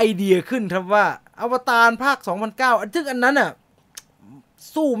กิดไอเดียขึ้นครับว่าอวตารภาค2009ซึ่งอันนั้นอ่ะ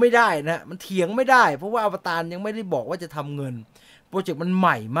สู้ไม่ได้นะมันเถียงไม่ได้เพราะว่าอวตารยังไม่ได้บอกว่าจะทำเงินโปรเจกต์มันให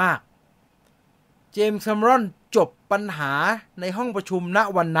ม่มากเจมส์แคมรอนจบปัญหาในห้องประชุมณ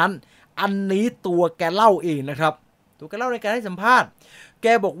วันนั้นอันนี้ตัวแกเล่าเองนะครับตัวแกเล่าในการให้สัมภาษณ์แก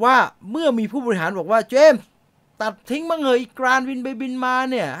บอกว่าเมื่อมีผู้บริหารบอกว่าเจมส์ตัดทิ้งมาเหยอีกกรานบินไปบินมา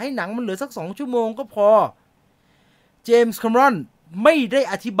เนี่ยให้หนังมันเหลือสัก2 ชั่วโมงก็พอเจมส์แคมรอนไม่ได้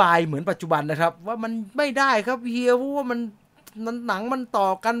อธิบายเหมือนปัจจุบันนะครับว่ามันไม่ได้ครับเฮียเพราะว่ามันหนังมันต่อ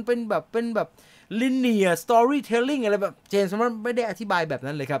กันเป็นแบบlinear storytelling อะไรแบบเจมส์แคมรอนไม่ได้อธิบายแบบ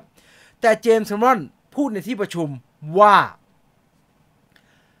นั้นเลยครับแต่เจมส์แคมรอนพูดในที่ประชุมว่า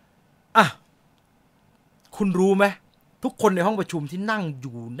คุณรู้ไหมทุกคนในห้องประชุมที่นั่งอ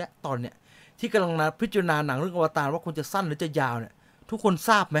ยู่เนี่ยตอนเนี้ยที่กำลังพิจารณาหนังเรื่องอวตารว่าควรจะสั้นหรือจะยาวเนี่ยทุกคนท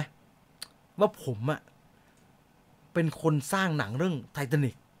ราบไหมว่าผมเป็นคนสร้างหนังเรื่องไททา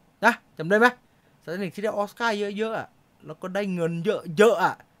นิกนะจำได้ไหมไททานิกที่ได้ออสการ์เยอะๆแล้วก็ได้เงินเยอะ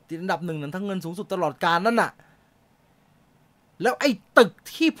ๆติดอันดับ1นั้นทั้งเงินสูงสุดตลอดกาลนั่นน่ะแล้วไอ้ตึก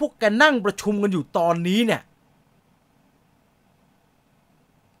ที่พวกแกนั่งประชุมกันอยู่ตอนนี้เนี่ย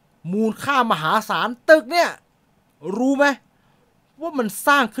มูลค่ามหาศาลตึกเนี่ยรู้ไหมว่ามันส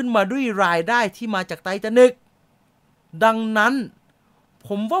ร้างขึ้นมาด้วยรายได้ที่มาจากไททานิกดังนั้นผ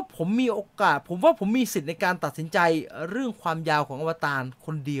มว่าผมมีโอกาสผมว่าผมมีสิทธิ์ในการตัดสินใจเรื่องความยาวของอวตารค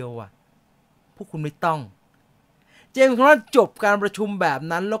นเดียวพวกคุณไม่ต้องเจมส์แคมรอนจบการประชุมแบบ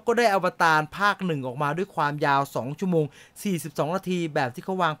นั้นแล้วก็ได้อวตารภาค1ออกมาด้วยความยาว2 ชั่วโมง42 นาทีแบบที่เข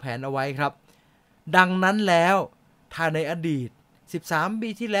าวางแผนเอาไว้ครับดังนั้นแล้วถ้าในอดีต13 ปี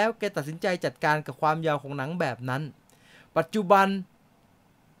ที่แล้วแกตัดสินใจจัดการกับความยาวของหนังแบบนั้นปัจจุบัน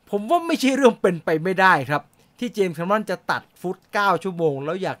ผมว่าไม่ใช่เรื่องเป็นไปไม่ได้ครับที่เจมส์แคมรอนจะตัดฟุต9 ชั่วโมงแ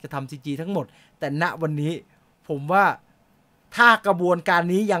ล้วอยากจะทำ CG ทั้งหมดแต่ณวันนี้ผมว่าถ้ากระบวนการ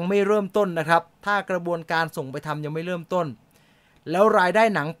นี้ยังไม่เริ่มต้นนะครับถ้ากระบวนการส่งไปทำยังไม่เริ่มต้นแล้วรายได้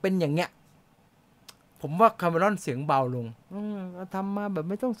หนังเป็นอย่างเงี้ยผมว่าคาเมรอนเสียงเบาลงทำมาแบบ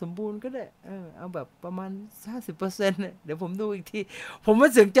ไม่ต้องสมบูรณ์ก็ได้เอาแบบประมาณ 50% เดี๋ยวผมดูอีกทีผมว่า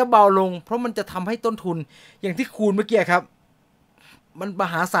เสียงจะเบาลงเพราะมันจะทำให้ต้นทุนอย่างที่คูณเมื่อกี้ครับมันม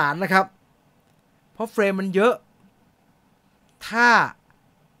หาศาลนะครับเพราะเฟรมมันเยอะถ้า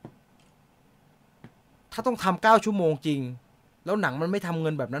ต้องทำ9 ชั่วโมงจริงแล้วหนังมันไม่ทำเงิ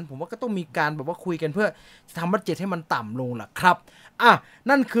นแบบนั้นผมว่าก็ต้องมีการแบบว่าคุยกันเพื่อทำบัดเจ็ตให้มันต่ำลงล่ะครับ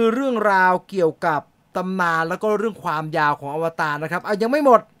นั่นคือเรื่องราวเกี่ยวกับตำนานแล้วก็เรื่องความยาวของอวตารนะครับยังไม่ห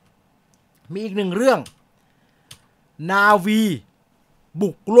มดมีอีก1 เรื่องนาวีบุ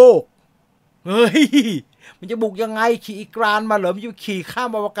กโลกเฮ้ยมันจะบุกยังไงขี่อีกรานมาเหรอมันจะขี่ข้าม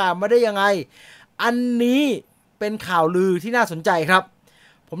อวกาศมาได้ยังไงอันนี้เป็นข่าวลือที่น่าสนใจครับ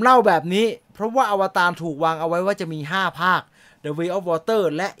ผมเล่าแบบนี้เพราะว่าอวตารถูกวางเอาไว้ว่าจะมี5 ภาค The Way of Water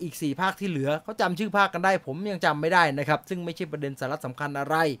และอีก4 ภาคที่เหลือเขาจำชื่อภาคกันได้ผมยังจำไม่ได้นะครับซึ่งไม่ใช่ประเด็นสาระสำคัญอะ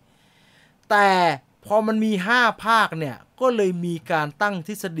ไรแต่พอมันมี5 ภาคเนี่ยก็เลยมีการตั้งท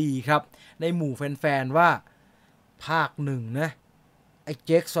ฤษฎีครับในหมู่แฟนๆว่าภาค1นะไอ้เ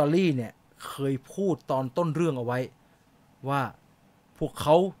จคซอลลี่เนี่ยเคยพูดตอนต้นเรื่องเอาไว้ว่าพวกเข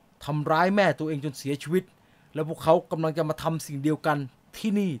าทำร้ายแม่ตัวเองจนเสียชีวิตแล้วพวกเขากำลังจะมาทำสิ่งเดียวกัน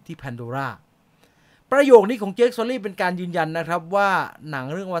ที่นี่ที่แพนโดราประโยคนี้ของเจคซอลลี่เป็นการยืนยันนะครับว่าหนัง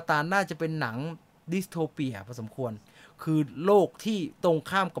เรื่องอวตารน่าจะเป็นหนังดิสโทเปียพอสมควรคือโลกที่ตรง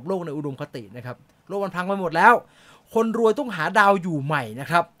ข้ามกับโลกในอุดมคตินะครับโลกมันพังไปหมดแล้วคนรวยต้องหาดาวอยู่ใหม่นะ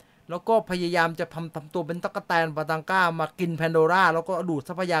ครับแล้วก็พยายามจะทำตัวเป็นตั๊กแตนปาตังก้ามากินแพนโดราแล้วก็ดูดท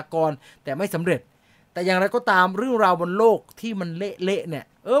รัพยากรแต่ไม่สำเร็จแต่อย่างไรก็ตามเรื่องราวบนโลกที่มันเละเนี่ย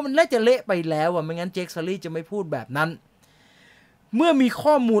มันจะเละไปแล้วไม่งั้นเจคซอลลี่จะไม่พูดแบบนั้นเมื่อมี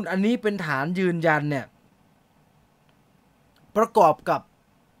ข้อมูลอันนี้เป็นฐานยืนยันเนี่ยประกอบกับ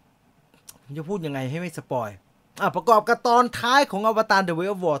ผมจะพูดยังไงให้ไม่สปอยประกอบกับตอนท้ายของอวตาร The Way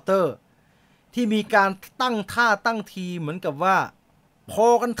of Water ที่มีการตั้งท่าตั้งทีเหมือนกับว่าพอ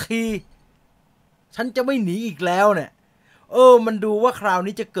กันทีฉันจะไม่หนีอีกแล้วเนี่ยมันดูว่าคราว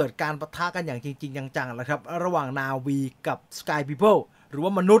นี้จะเกิดการปะทะกันอย่างจริงๆจังๆแล้วครับระหว่างนาวีกับ Sky People หรือว่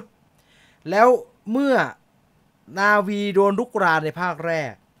ามนุษย์แล้วเมื่อนาวีโดนรุกรานในภาคแร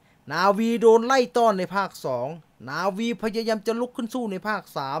ก นาวีโดนไล่ต้อนในภาค2นาวีพยายามจะลุกขึ้นสู้ในภาค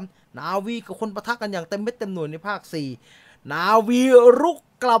3นาวีกับคนปะทะกันอย่างเต็มเม็ดเต็มหน่วยในภาค4นาวีรุก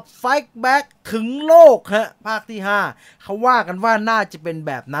กลับไฟท์แบ็กถึงโลกฮะภาคที่5เขาว่ากันว่าน่าจะเป็นแ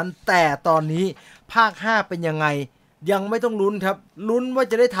บบนั้นแต่ตอนนี้ภาค5เป็นยังไงยังไม่ต้องลุ้นครับลุ้นว่า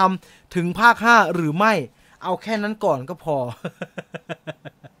จะได้ทำถึงภาค5หรือไม่เอาแค่นั้นก่อนก็พอ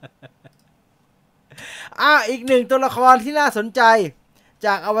อีกหนึ่งตัวละครที่น่าสนใจจ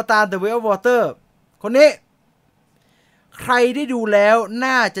ากอวตาร The Way of Water คนนี้ใครได้ดูแล้ว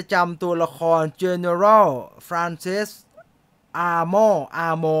น่าจะจำตัวละคร General Francis Armor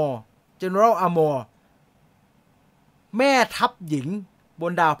General Armor แม่ทัพหญิงบ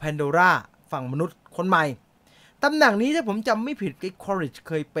นดาวแพนโดราฝั่งมนุษย์คนใหม่ตำแหน่งนี้ถ้าผมจำไม่ผิดไอ้คอริชเ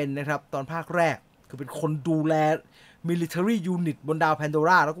คยเป็นนะครับตอนภาคแรกคือเป็นคนดูแล Military Unit บนดาวแพนโดร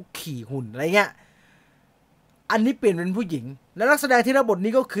าแล้วก็ขี่หุ่นอะไรเงี้ยอันนี้เปลี่ยนเป็นผู้หญิงและนักแสดงที่รับบท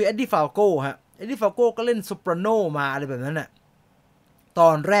นี้ก็คือเอ็ดดี้ฟาลโก้ฮะเอ็ดดี้ฟาลโก้ก็เล่นโซปราโนมาอะไรแบบนั้นน่ะตอ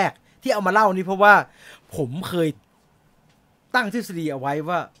นแรกที่เอามาเล่านี้เพราะว่าผมเคยตั้งทฤษฎีเอาไว้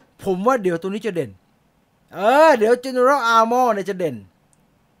ว่าผมว่าเดี๋ยวตัวนี้จะเด่นเดี๋ยว General Armor เนี่ยจะเด่น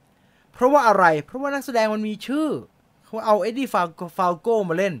เพราะว่าอะไรเพราะว่านักแสดงมันมีชื่อเขาเอาเอ็ดดี้ฟาลโก้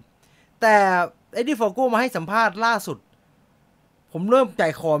มาเล่นแต่เอ็ดดี้ฟาลโก้มาให้สัมภาษณ์ล่าสุดผมเริ่มใจ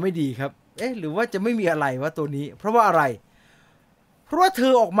คอไม่ดีครับหรือว่าจะไม่มีอะไรวะตัวนี้เพราะว่าอะไรเพราะว่าเธ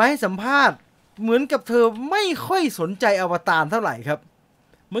อออกมาให้สัมภาษณ์เหมือนกับเธอไม่ค่อยสนใจอวตารเท่าไหร่ครับ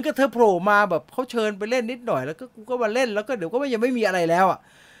เหมือนกับเธอโผล่มาแบบเขาเชิญไปเล่นนิดหน่อยแล้วก็กูก็มาเล่นแล้วก็เดี๋ยวก็ยังไม่มีอะไรแล้วอ่ะ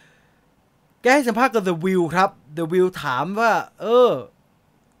แกให้สัมภาษณ์กับ The View ครับ The View ถามว่า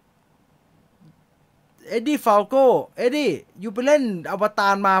เอ็ดดี้ฟาลโก้อยู่ไปเล่นอวตา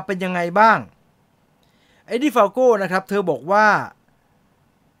รมาเป็นยังไงบ้างเอ็ดดี้ฟาลโก้นะครับเธอบอกว่า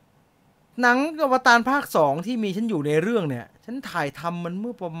หนังอวตารภาค2ที่มีฉันอยู่ในเรื่องเนี่ยฉันถ่ายทำมันเ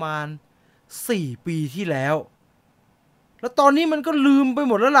มื่อประมาณ4 ปีที่แล้วแล้วตอนนี้มันก็ลืมไป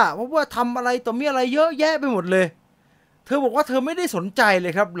หมดแล้วล่ะเพราะว่าทำอะไรต่อมีอะไรเยอะแยะไปหมดเลยเธอบอกว่าเธอไม่ได้สนใจเล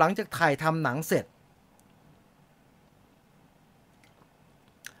ยครับหลังจากถ่ายทำหนังเสร็จ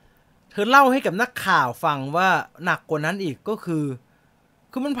เธอเล่าให้กับนักข่าวฟังว่าหนักกว่านั้นอีกก็คือ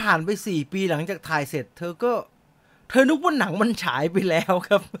มันผ่านไป4 ปีหลังจากถ่ายเสร็จเธอนึกว่าหนังมันฉายไปแล้วค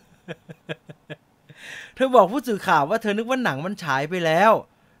รับ เธอบอกผู้สื่อข่าวว่าเธอนึกว่าหนังมันฉายไปแล้ว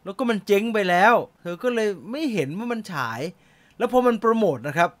ก็มันเจ๊งไปแล้วเธอก็เลยไม่เห็นว่ามันฉายแล้วพอมันโปรโมทน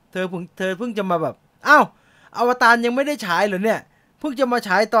ะครับเธอเพิ่งจะมาแบบอ้าวอวตารยังไม่ได้ฉายเหรอเนี่ยเพิ่งจะมาฉ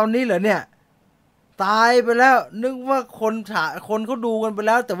ายตอนนี้เหรอเนี่ยตายไปแล้วนึกว่าคนเขาดูกันไปแ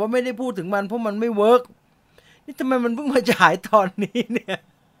ล้วแต่ว่าไม่ได้พูดถึงมันเพราะมันไม่เวิร์กนี่ทำไมมันเพิ่งมาฉายตอนนี้เนี่ย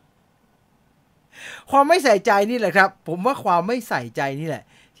ความไม่ใส่ใจนี่แหละครับผมว่าความไม่ใส่ใจนี่แหละ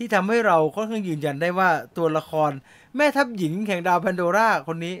ที่ทำให้เราค่อนข้างยืนยันได้ว่าตัวละครแม่ทัพหญิงแห่งดาวแพนโดราค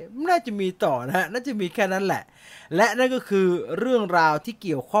นนี้น่าจะมีต่อนะฮะน่าจะมีแค่นั้นแหละและนั่นก็คือเรื่องราวที่เ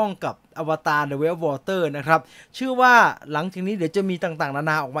กี่ยวข้องกับอวตาร The Way of Water นะครับเชื่อว่าหลังจากนี้เดี๋ยวจะมีต่างๆนา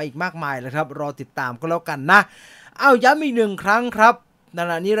นาออกมาอีกมากมายเลยครับรอติดตามก็แล้วกันนะย้ำอีกหนึ่งครั้งครับข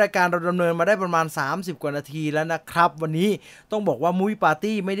ณะนี้รายการเราดำเนินมาได้ประมาณ30 กว่านาทีแล้วนะครับวันนี้ต้องบอกว่ามูวี่ปาร์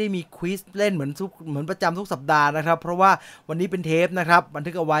ตี้ไม่ได้มีควิซเล่นเหมือนประจำทุกสัปดาห์นะครับเพราะว่าวันนี้เป็นเทปนะครับบัน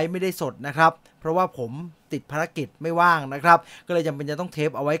ทึกเอาไว้ไม่ได้สดนะครับเพราะว่าผมติดภารกิจไม่ว่างนะครับก็เลยจำเป็นจะต้องเท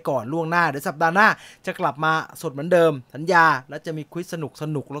ปเอาไว้ก่อนล่วงหน้าเดี๋ยวสัปดาห์หน้าจะกลับมาสดเหมือนเดิมสัญญาและจะมีควิซส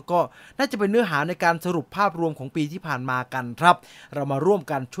นุกแล้วก็น่าจะเป็นเนื้อหาในการสรุปภาพรวมของปีที่ผ่านมากันครับเรามาร่วม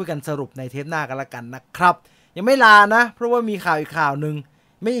กันช่วยกันสรุปในเทปหน้ากันละกันนะครับยังไม่ลานะเพราะว่ามีข่าวอีกข่าวหนึ่ง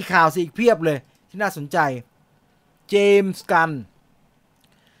ไม่อีกข่าวสิอีกเพียบเลยที่น่าสนใจเจมส์กัน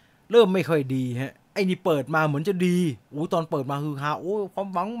เริ่มไม่ค่อยดีฮะไอ้นี่เปิดมาเหมือนจะดีตอนเปิดมาคือฮาความ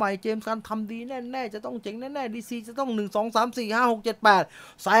หวังใหม่เจมส์กันทำดีแน่ๆจะต้องเจ๋งแน่ๆดีซีจะต้อง1 2 3 4 5 6 7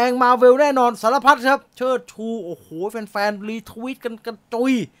 8แซงมาเวลแน่นอนสารพัดครับเชิดชูแฟนๆรีทวีตกันกระจุ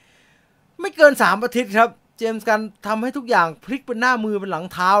ยไม่เกิน3 อาทิตย์ครับเจมส์กันทำให้ทุกอย่างพลิกเป็นหน้ามือเป็นหลัง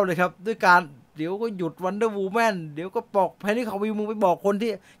เท้าเลยครับด้วยการเดี๋ยวก็หยุด Wonder Woman เดี๋ยวก็บอกแพนนี่คาวิลมึงไปบอกคน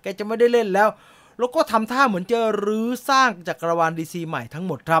ที่แกจะไม่ได้เล่นแล้วก็ทำท่าเหมือนจะรื้อสร้างจักรวาล DC ใหม่ทั้งห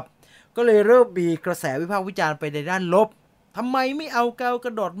มดครับก็เลยเริ่มมีกระแสวิพากษ์วิจารณ์ไปในด้านลบทำไมไม่เอาเกากร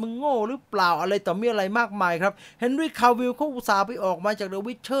ะโดดมึงโง่หรือเปล่าอะไรต่อมีอะไรมากมายครับเฮนรี่คาวิลเขาอุตส่าห์ไปออกมาจากเดอะ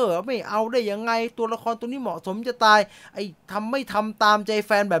วิชเชอร์ไม่เอาได้ยังไงตัวละครตัวนี้เหมาะสมจะตายไม่ทำตามใจแ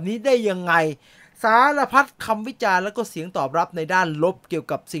ฟนแบบนี้ได้ยังไงสารพัดคำวิจารณ์แล้วก็เสียงตอบรับในด้านลบเกี่ยว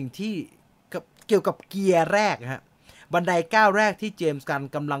กับสิ่งที่เกี่ยวกับเกียร์แรกฮะบันไดก้าวแรกที่เจมส์กัน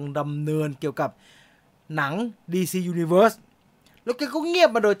กำลังดำเนินเกี่ยวกับหนัง DC Universe แล้วแกก็เงียบ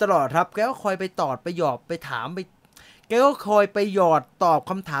มาโดยตลอดครับแกก็คอยไปตอดไปหยอบไปถามไปแก แกก็คอยไปหยอดตอบ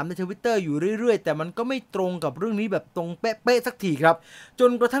คำถามใน Twitter อยู่เรื่อยๆแต่มันก็ไม่ตรงกับเรื่องนี้แบบตรงเป๊ะๆสักทีครับจ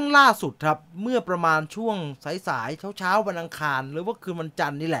นกระทั่งล่าสุดครับเมื่อประมาณช่วงสายๆเช้าๆวันอังคารหรือว่าคืนวันจั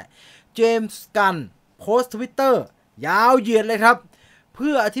นทร์นี่แหละเจมส์กันโพสต์ Twitter ยาวเหยียดเลยครับเ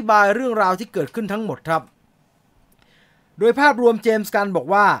พื่ออธิบายเรื่องราวที่เกิดขึ้นทั้งหมดครับโดยภาพรวมเจมส์กันบอก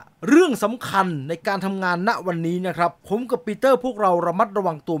ว่าเรื่องสำคัญในการทำงานณวันนี้นะครับผมกับปีเตอร์พวกเราระมัดระ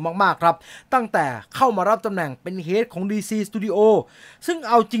วังตัวมากๆครับตั้งแต่เข้ามารับตำแหน่งเป็นเฮดของ DC Studio ซึ่ง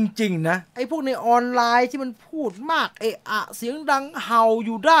เอาจริงๆนะไอ้พวกในออนไลน์ที่มันพูดมากเสียงดังเห่าอ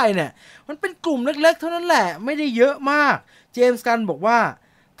ยู่ได้เนี่ยมันเป็นกลุ่มเล็กๆเท่านั้นแหละไม่ได้เยอะมากเจมส์กันบอกว่า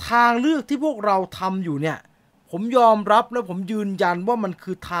ทางเลือกที่พวกเราทำอยู่เนี่ยผมยอมรับและผมยืนยันว่ามัน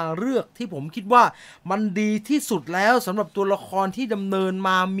คือทางเลือกที่ผมคิดว่ามันดีที่สุดแล้วสำหรับตัวละครที่ดำเนินม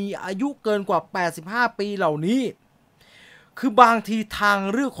ามีอายุเกินกว่า85ปีเหล่านี้คือบางทีทาง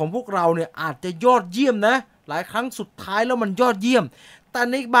เลือกของพวกเราเนี่ยอาจจะยอดเยี่ยมนะหลายครั้งสุดท้ายแล้วมันยอดเยี่ยมแต่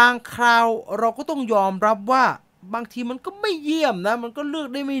ในบางคราวเราก็ต้องยอมรับว่าบางทีมันก็ไม่เยี่ยมนะมันก็เลือก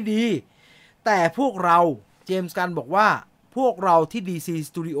ได้ไม่ดีแต่พวกเราเจมส์กันบอกว่าพวกเราที่ DC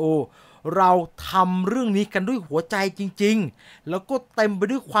Studioเราทำเรื่องนี้กันด้วยหัวใจจริงๆแล้วก็เต็มไป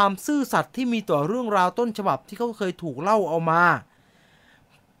ด้วยความซื่อสัตย์ที่มีต่อเรื่องราวต้นฉบับที่เขาเคยถูกเล่าเอามา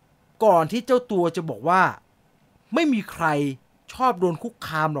ก่อนที่เจ้าตัวจะบอกว่าไม่มีใครชอบโดนคุกค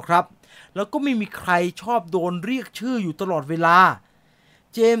ามหรอกครับแล้วก็ไม่มีใครชอบโดนเรียกชื่ออยู่ตลอดเวลา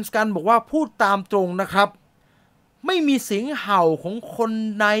เจมส์กันบอกว่าพูดตามตรงนะครับไม่มีเสียงเห่าของคน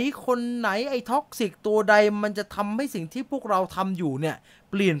ไหนไอ้ท็อกซิกตัวใดมันจะทำให้สิ่งที่พวกเราทำอยู่เนี่ย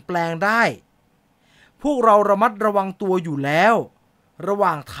เปลี่ยนแปลงได้พวกเราระมัดระวังตัวอยู่แล้วระห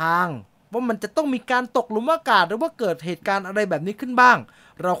ว่างทางว่ามันจะต้องมีการตกหลุมอากาศหรือว่าเกิดเหตุการณ์อะไรแบบนี้ขึ้นบ้าง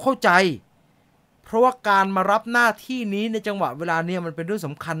เราเข้าใจเพราะว่าการมารับหน้าที่นี้ในจังหวะเวลาเนี่ยมันเป็นเรื่องส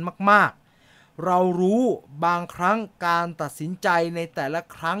ำคัญมากๆเรารู้บางครั้งการตัดสินใจในแต่ละ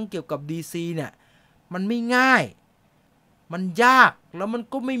ครั้งเกี่ยวกับ DC เนี่ยมันไม่ง่ายมันยากแล้วมัน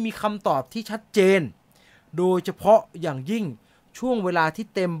ก็ไม่มีคำตอบที่ชัดเจนโดยเฉพาะอย่างยิ่งช่วงเวลาที่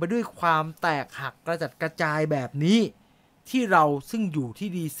เต็มไปด้วยความแตกหักกระจัดกระจายแบบนี้ที่เราซึ่งอยู่ที่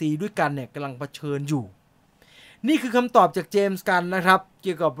DC ด้วยกันเนี่ยกำลังเผชิญอยู่นี่คือคำตอบจากเจมส์กันนะครับเ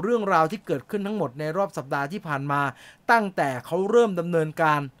กี่ยวกับเรื่องราวที่เกิดขึ้นทั้งหมดในรอบสัปดาห์ที่ผ่านมาตั้งแต่เขาเริ่มดำเนินก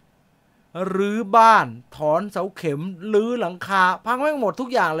ารรื้อบ้านถอนเสาเข็มรื้อหลังคาพังแม่งหมดทุก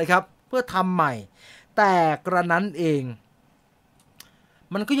อย่างเลยครับเพื่อทำใหม่แต่กระนั้นเอง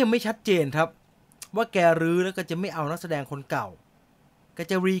มันก็ยังไม่ชัดเจนครับว่าแกรื้อแล้วก็จะไม่เอานักแสดงคนเก่าแก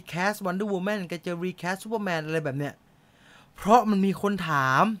จะรีแคสต์ Wonder Woman แกจะรีแคสต์ Superman อะไรแบบเนี้ยเพราะมันมีคนถ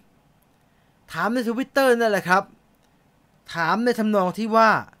ามใน Twitter นั่นแหละครับถามในทำนองที่ว่า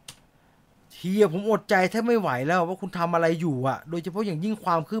เฮียผมอดใจแทบไม่ไหวแล้วว่าคุณทำอะไรอยู่อ่ะโดยเฉพาะอย่างยิ่งค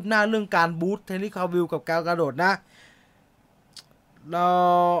วามคืบหน้าเรื่องการบูสต์เฮนรี่คาวิลกับการกระโดดนะแล้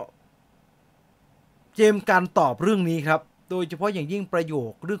วเจมส์กันตอบเรื่องนี้ครับโดยเฉพาะอย่างยิ่งประโย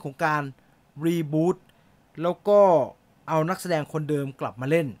คเรื่องของการรีบูตแล้วก็เอานักแสดงคนเดิมกลับมา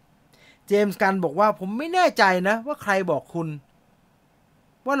เล่นเจมส์กันบอกว่าผมไม่แน่ใจนะว่าใครบอกคุณ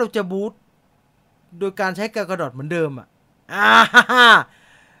ว่าเราจะบูตโดยการใช้การกระโดดเหมือนเดิม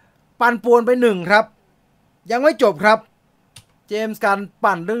ปั่นป่วนไปหนึ่งครับยังไม่จบครับเจมส์กัน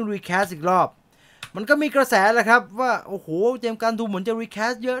ปั่นเรื่องรีแคสอีกรอบมันก็มีกระแสแหละครับว่าโอ้โหเจมส์กันดูเหมือนจะรีแค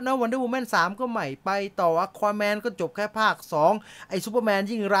สเยอะนะ Wonder Woman 3ก็ใหม่ไปต่อ Aquaman ก็จบแค่ภาค2ไอ้ Superman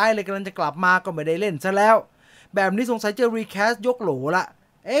ยิ่งร้ายเลยกำลังจะกลับมาก็ไม่ได้เล่นซะแล้วแบบนี้สงสัยจะรีแคสยกโหลละ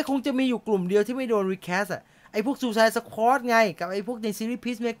คงจะมีอยู่กลุ่มเดียวที่ไม่โดนรีแคสไอ้พวก Suicide Squad ไงกับไอ้พวกในซีรีส์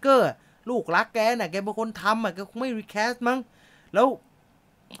Peacemaker ลูกรักแกน่ะแกเป็นคนทำแกคงไม่รีแคสมั้งแล้ว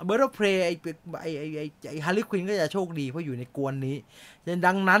Birds of Prey ไอ้ฮาร์ลีควินก็จะโชคดีเพราะอยู่ในกวนนี้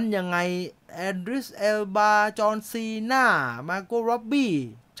ดังนั้นยังไงแอนดริสเอลบาจอห์นซีนามาโกโรบบี้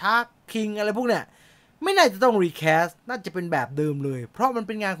ชาร์คคิงอะไรพวกเนี้ยไม่น่าจะต้องรีแคสน่าจะเป็นแบบเดิมเลยเพราะมันเ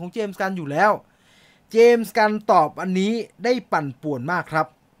ป็นงานของเจมส์กันอยู่แล้วเจมส์กันตอบอันนี้ได้ปั่นป่วนมากครับ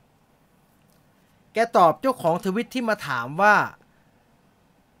แกตอบเจ้าของทวิตที่มาถามว่า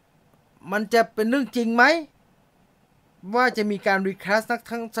มันจะเป็นเรื่องจริงไหมว่าจะมีการรีแคสนั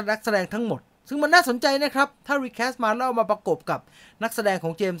กแสดงทั้งหมดซึ่งมันน่าสนใจนะครับถ้ารีแคสมาแล้วเอามาประกบกับนักแสดงข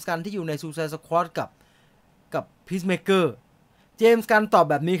องเจมส์กันที่อยู่ใน Suicide Squad กับ Peacemaker เจมส์กันตอบ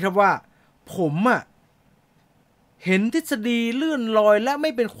แบบนี้ครับว่าผมเห็นทฤษฎีเลื่อนลอยและไ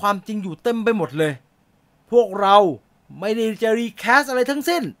ม่เป็นความจริงอยู่เต็มไปหมดเลยพวกเราไม่ได้จะรีแคสอะไรทั้ง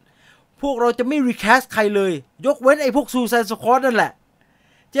สิ้นพวกเราจะไม่รีแคสใครเลยยกเว้นไอ้พวก Suicide Squad นั่นแหละ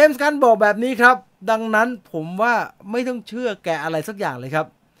เจมส์กันบอกแบบนี้ครับดังนั้นผมว่าไม่ต้องเชื่อแกอะไรสักอย่างเลยครับ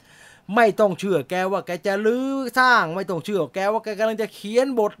ไม่ต้องเชื่อแกว่าแกจะรื้อสร้างไม่ต้องเชื่อแกว่าแกกำลังจะเขียน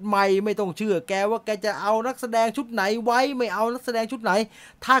บทใหม่ไม่ต้องเชื่อแกว่าแกจะเอานักแสดงชุดไหนไว้ไม่เอานักแสดงชุดไหน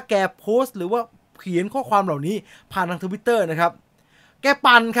ถ้าแกโพสต์หรือว่าเขียนข้อความเหล่านี้ผ่านทาง Twitter นะครับแก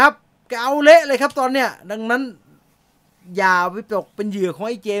ปั่นครับแกเอาเละเลยครับตอนเนี้ยดังนั้นอย่าไปตกเป็นเหยื่อของ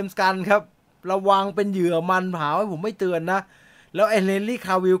ไอ้เจมส์กันครับระวังเป็นเหยื่อมันหาให้ผมไม่เตือนนะแล้วเอเลนลี่ค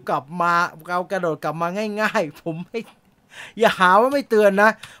าวิลกลับมาเอากระโดดกลับมาง่ายๆผมไม่อย่าหาว่าไม่เตือนนะ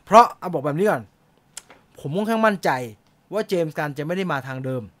เพราะเอาบอกแบบนี้ก่อนผมค่อนข้างมั่นใจว่าเจมส์กันจะไม่ได้มาทางเ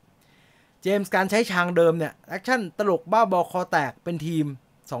ดิมเจมส์กันใช้ทางเดิมเนี่ยแอคชั่นตลกบ้าบอคอแตกเป็นทีม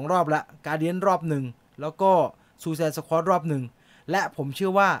2รอบละการเดียนรอบหนึ่งแล้วก็ซูซานสควอตรอบหนึ่งและผมเชื่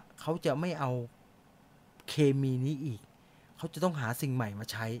อว่าเขาจะไม่เอาเคมีนี้อีกเขาจะต้องหาสิ่งใหม่มา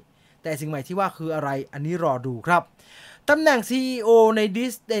ใช้แต่สิ่งใหม่ที่ว่าคืออะไรอันนี้รอดูครับตำแหน่ง CEO ในดิ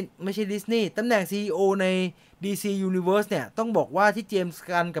สไม่ใช่ดิสนีย์ตำแหน่ง CEO ใน DC Universe เนี่ยต้องบอกว่าที่เจมส์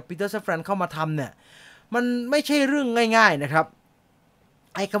กันกับปีเตอร์แซฟรันเข้ามาทำเนี่ยมันไม่ใช่เรื่องง่ายๆนะครับ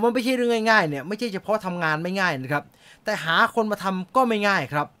ไอ้คำว่าไม่ใช่เรื่องง่ายๆเนี่ยไม่ใช่เฉพาะทำงานไม่ง่ายนะครับแต่หาคนมาทำก็ไม่ง่าย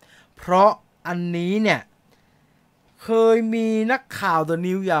ครับเพราะอันนี้เนี่ยเคยมีนักข่าว The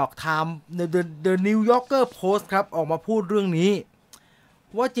New York Times The New Yorker Post ครับออกมาพูดเรื่องนี้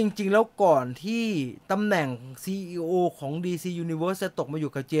ว่าจริงๆแล้วก่อนที่ตำแหน่ง CEO ของ DC Universe จะตกมาอ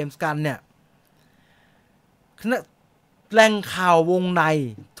ยู่กับเจมส์กันเนี่ยแหล่งข่าววงใน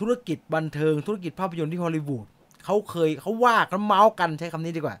ธุรกิจบันเทิงธุรกิจภาพยนตร์ที่ฮอลลีวูดเขาว่ากันเมาส์กันใช้คำ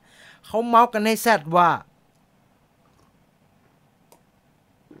นี้ดีกว่าเขาเมาส์กันให้แซดว่า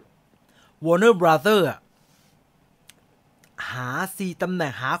Warner Brother หาตำแหน่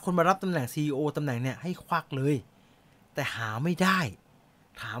งหาคนมารับตำแหน่ง CEO ตำแหน่งเนี่ยให้ควักเลยแต่หาไม่ได้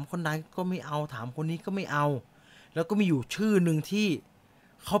ถามคนนั้นก็ไม่เอาถามคนนี้ก็ไม่เอาแล้วก็มีอยู่ชื่อหนึ่งที่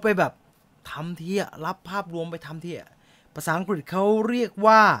เขาไปแบบทำที่รับภาพรวมไปทำที่ภาษาอังกฤษเขาเรียก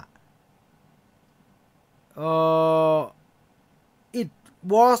ว่าit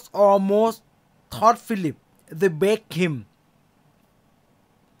was almost Todd Phillips they begged him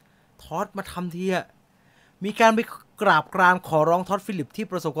ทอดมาทำที่มีการไปกราบกรานขอร้องท็อดฟิลิปที่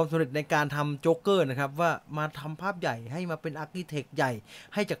ประสบความสำเร็จในการทำโจ๊กเกอร์นะครับว่ามาทำภาพใหญ่ให้มาเป็นอาร์คิเทคใหญ่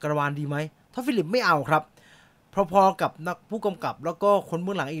ให้จักรวาลดีไหมท็อดฟิลิปไม่เอาครับพอๆกับนักผู้กำกับแล้วก็คนเ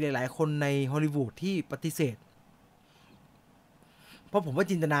บื้องหลังอีกหลายๆคนในฮอลลีวูดที่ปฏิเสธเพราะผมว่า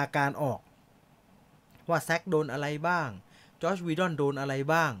จินตนาการออกว่าแซคโดนอะไรบ้างจอร์จวีดอนโดนอะไร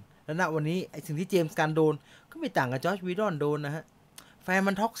บ้างแล้วณวันนี้ไอ้สิ่งที่เจมส์กันโดนก็ไม่ต่างกับจอร์จวีดอนโดนนะฮะแฟน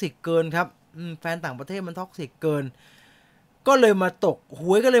มันท็อกซิกเกินครับแฟนต่างประเทศมันท็อกซิกเกินก็เลยมาตกห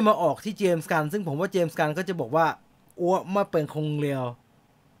วยก็เลยมาออกที่เจมส์กันซึ่งผมว่าเจมส์กันก็จะบอกว่าอ้วมาเป็นคงเลียว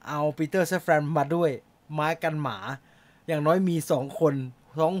เอาปีเตอร์แซฟรันมาด้วยไม้กันหมาอย่างน้อยมี2คน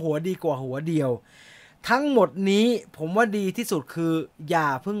2หัวดีกว่าหัวเดียวทั้งหมดนี้ผมว่าดีที่สุดคืออย่า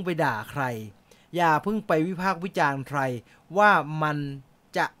เพิ่งไปด่าใครอย่าเพิ่งไปวิพากษ์วิจารณ์ใครว่ามัน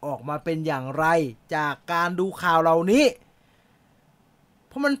จะออกมาเป็นอย่างไรจากการดูข่าวเหล่านี้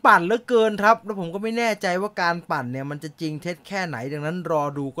เพราะมันปั่นเหลือเกินครับแล้วผมก็ไม่แน่ใจว่าการปั่นเนี่ยมันจะจริงเท็จแค่ไหนดังนั้นรอ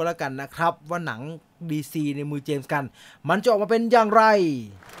ดูก็แล้วกันนะครับว่าหนัง DC ในมือเจมส์กันมันจะออกมาเป็นอย่างไร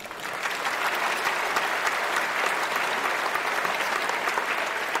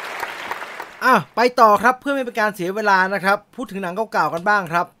ไปต่อครับเพื่อไม่เป็นการเสียเวลานะครับพูดถึงหนังเก่าๆกันบ้าง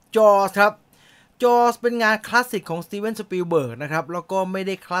ครับจอร์จครับจอร์จเป็นงานคลาสสิกของสตีเวนสปีลเบิร์กนะครับแล้วก็ไม่ไ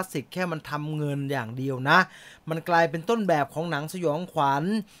ด้คลาสสิกแค่มันทำเงินอย่างเดียวนะมันกลายเป็นต้นแบบของหนังสยองขวัญ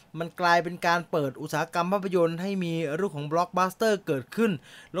มันกลายเป็นการเปิดอุตสาหกรรมภาพยนตร์ให้มีเรื่องของบล็อกบัสเตอร์เกิดขึ้น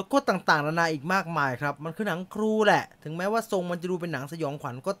แล้วก็ต่างๆนานาอีกมากมายครับมันคือหนังครูแหละถึงแม้ว่าทรงมันจะดูเป็นหนังสยองข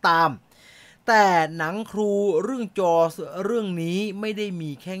วัญก็ตามแต่หนังครูเรื่องจอร์จเรื่องนี้ไม่ได้มี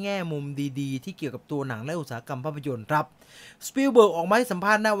แค่แง่มุมดีๆที่เกี่ยวกับตัวหนังและอุตสาหกรรมภาพยนตร์ครับสปีลเบิร์กออกมาให้สัมภ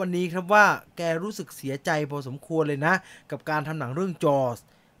าษณ์ณวันนี้ครับว่าแกรู้สึกเสียใจพอสมควรเลยนะกับการทำหนังเรื่องจอร์จ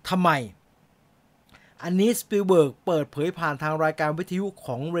ทำไมอันนี้สปีลเบิร์กเปิดเผยผ่านทางรายการวิทยุข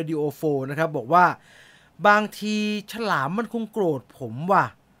อง Radio 4 นะครับบอกว่าบางทีฉลามมันคงโกรธผมว่ะ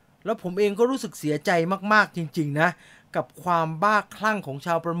แล้วผมเองก็รู้สึกเสียใจมากๆจริงๆนะกับความบ้าคลั่งของช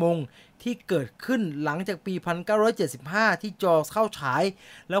าวประมงที่เกิดขึ้นหลังจากปี 1975 ที่จอร์จเข้าฉาย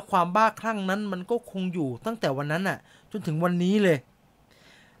แล้วความบ้าคลั่งนั้นมันก็คงอยู่ตั้งแต่วันนั้นน่ะจนถึงวันนี้เลย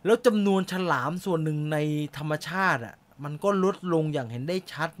แล้วจำนวนฉลามส่วนหนึ่งในธรรมชาติมันก็ลดลงอย่างเห็นได้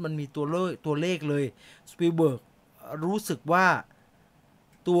ชัดมันมีตัวเลขเลยสปีลเบิร์กรู้สึกว่า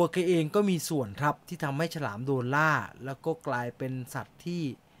ตัวแกเองก็มีส่วนครับที่ทำให้ฉลามโดนล่าแล้วก็กลายเป็นสัตว์ที่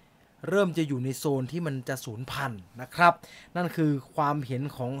เริ่มจะอยู่ในโซนที่มันจะสูญพันธุ์นะครับนั่นคือความเห็น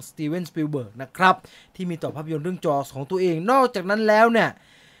ของสตีเวนสปีลเบิร์กนะครับที่มีต่อภาพยนตร์เรื่องจอร์จของตัวเองนอกจากนั้นแล้วเนี่ย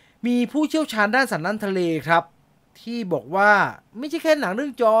มีผู้เชี่ยวชาญด้านสัตว์น้ำทะเลครับ ที่บอกว่าไม่ใช่แค่หนังเรื่อ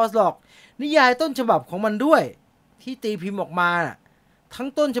งจอร์จหรอกนิยายต้นฉบับของมันด้วยที่ตีพิมพ์ออกมาทั้ง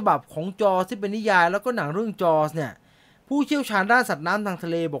ต้นฉบับของจอร์จที่เป็นนิยายแล้วก็หนังเรื่องจอร์จเนี่ยผู้เชี่ยวชาญด้านสัตว์น้ำทางทะ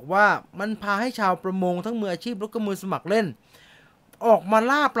เลบอกว่ามันพาให้ชาวประมงทั้งมืออาชีพแล้วก็มือสมัครเล่นออกมา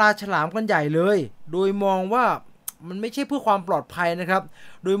ล่าปลาฉลามกันใหญ่เลยโดยมองว่ามันไม่ใช่เพื่อความปลอดภัยนะครับ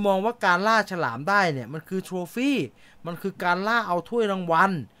โดยมองว่าการล่าฉลามได้เนี่ยมันคือโทรฟี่มันคือการล่าเอาถ้วยรางวั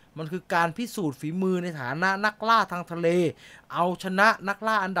ลมันคือการพิสูจน์ฝีมือในฐานะนักล่าทางทะเลเอาชนะนัก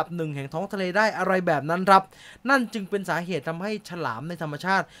ล่าอันดับหนึ่งแห่งท้องทะเลได้อะไรแบบนั้นครับนั่นจึงเป็นสาเหตุทำให้ฉลามในธรรมช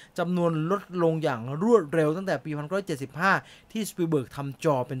าติจำนวนลดลงอย่างรวดเร็วตั้งแต่ปี1975ที่สปีลเบิร์กทำจ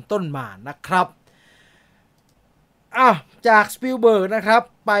อเป็นต้นมานะครับจากสปีลเบิร์กนะครับ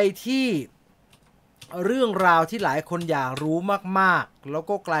ไปที่เรื่องราวที่หลายคนอยากรู้มากๆแล้ว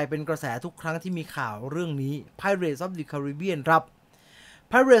ก็กลายเป็นกระแสทุกครั้งที่มีข่าวเรื่องนี้ Pirates of the Caribbean ครับ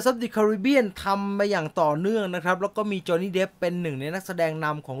Pirates of the Caribbean ทำมาอย่างต่อเนื่องนะครับแล้วก็มีจอห์นนี่เดฟเป็นหนึ่งในนักแสดงน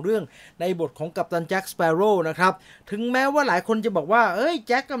ำของเรื่องในบทของกัปตันแจ็คสเปโร่นะครับถึงแม้ว่าหลายคนจะบอกว่าแ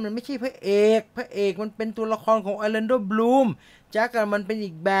จ็คมันไม่ใช่พระเอกมันเป็นตัวละครของออร์แลนโด บลูมแจ็คมันเป็น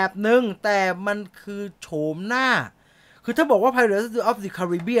อีกแบบหนึ่งแต่มันคือโฉมหน้าคือถ้าบอกว่า Pirates of the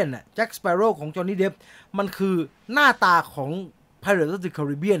Caribbean แจ็คสเปโร่ของจอห์นนี่เดฟมันคือหน้าตาของ Pirates of the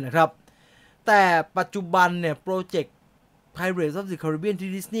Caribbean นะครับแต่ปัจจุบันเนี่ยโปรเจกต์ Pirates of the Caribbean ที่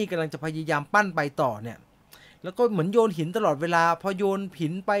ดิสนีย์กำลังจะพยายามปั้นไปต่อเนี่ยแล้วก็เหมือนโยนหินตลอดเวลาพอโยนหิ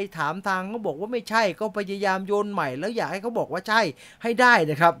นไปถามทางเขาบอกว่าไม่ใช่ก็พยายามโยนใหม่แล้วอยากให้เขาบอกว่าใช่ให้ได้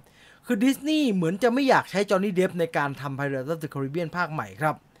นะครับคือดิสนีย์เหมือนจะไม่อยากใช้จอห์นนี่เดฟในการทำ Pirates of the Caribbean ภาคใหม่ค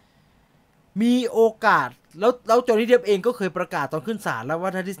รับมีโอกาสแล้วจอห์นนี่เดฟเองก็เคยประกาศตอนขึ้นศาลแล้วว่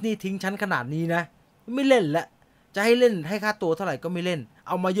าถ้าดิสนีย์ทิ้งชั้นขนาดนี้นะไม่เล่นละจะให้เล่นให้ค่าตัวเท่าไหร่ก็ไม่เล่นเ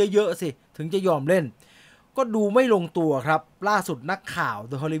อามาเยอะๆสิถึงจะยอมเล่นก็ดูไม่ลงตัวครับล่าสุดนักข่าว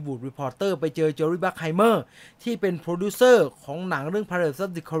The Hollywood Reporter ไปเจอเจอร์รี่บัคไฮเมอร์ที่เป็นโปรดิวเซอร์ของหนังเรื่อง Pirates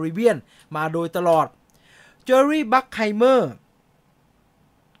of the Caribbean มาโดยตลอดเจอร์รี่บัคไฮเมอร์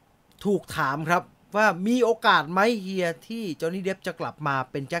ถูกถามครับว่ามีโอกาสไหมเฮียที่จอห์นนี่เดฟจะกลับมา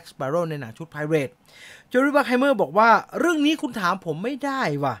เป็นแจ็คสเปโร่ในหนังชุด Pirate เจอร์รี่บัคไฮเมอร์บอกว่าเรื่องนี้คุณถามผมไม่ได้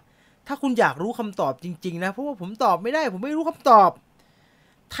ว่ะถ้าคุณอยากรู้คำตอบจริงๆนะเพราะว่าผมตอบไม่ได้ผมไม่รู้คำตอบ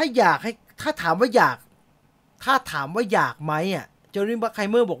ถ้าถามว่าอยากไหมจอห์นนี่บัคไฮ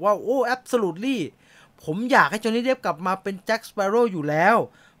เมอร์บอกว่าโอ้ absolutely ผมอยากให้จอห์นนี่เดฟกลับมาเป็นแจ็คสเปโร่อยู่แล้ว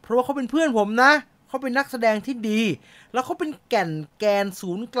เพราะว่าเขาเป็นเพื่อนผมนะเขาเป็นนักแสดงที่ดีแล้วเขาเป็นแกน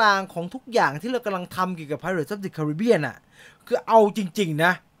ศูนย์กลางของทุกอย่างที่เรากำลังทำเกี่ยวกับ Pirates of the Caribbean คือเอาจริงๆน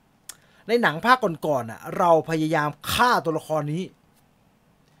ะในหนังภาคก่อนๆเราพยายามฆ่าตัวละครนี้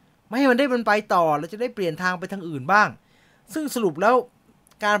ไม่ให้มันได้ไปต่อแล้วจะได้เปลี่ยนทางไปทางอื่นบ้างซึ่งสรุปแล้ว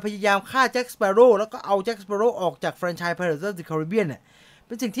การพยายามฆ่าแจ็คสเปโร่แล้วก็เอาแจ็คสเปโร่ออกจากแฟรนไชส์ Pirates of the Caribbean เ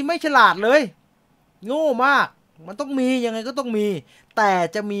ป็นสิ่งที่ไม่ฉลาดเลยโง่มากมันต้องมียังไงก็ต้องมีแต่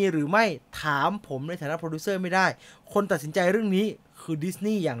จะมีหรือไม่ถามผมในฐานะโปรดิวเซอร์ไม่ได้คนตัดสินใจเรื่องนี้คือดิส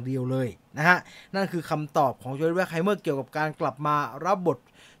นีย์อย่างเดียวเลยนะฮะนั่นคือคำตอบของจอห์นนี่ แบล็คไฮเมอร์เกี่ยวกับการกลับมารับบท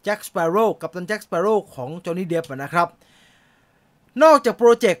แจ็คสเปโร่กัปตันแจ็คสเปโร่ของจอห์นนี่เดฟนะครับนอกจากโปร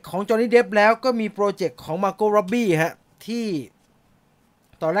เจกต์ของจอห์นนี่เดฟแล้วก็มีโปรเจกต์ของมาร์โก โรบบี้ฮะที่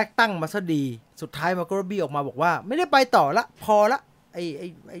ตอนแรกตั้งมาซะดีสุดท้ายมาร์โก โรบบี้ออกมาบอกว่าไม่ได้ไปต่อละพอละไอ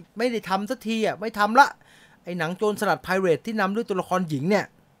ไม่ได้ทำสักทีไม่ทำละไอหนังโจรสลัดไพเรตที่นำด้วยตัวละครหญิงเนี่ย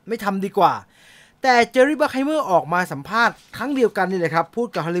ไม่ทำดีกว่าแต่เจอร์รี่ บัคไฮเมอร์ออกมาสัมภาษณ์ครั้งเดียวกันนี่เลยครับพูด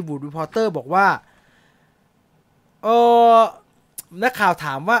กับ Hollywood Reporter บอกว่านักข่าวถ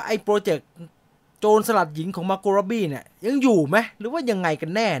ามว่าไอโปรเจกต์โจรสลัดหญิงของมาร์โก โรบบี้เนี่ยยังอยู่ไหมหรือว่ายังไงกั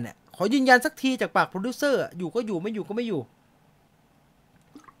นแน่เนี่ยขอยืนยันสักทีจากปากโปรดิวเซอร์อยู่ก็อยู่ไม่อยู่ก็ไม่อยู่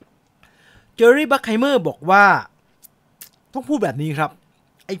เจอร์รี่ บัคไฮเมอร์บอกว่าต้องพูดแบบนี้ครับ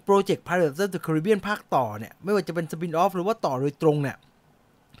ไอ้โปรเจกต์ Pirates of the Caribbean ภาคต่อเนี่ยไม่ว่าจะเป็นสปินออฟหรือว่าต่อโดยตรงเนี่ย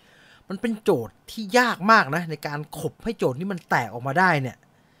มันเป็นโจทย์ที่ยากมากนะในการขบให้โจทย์นี้มันแตกออกมาได้เนี่ย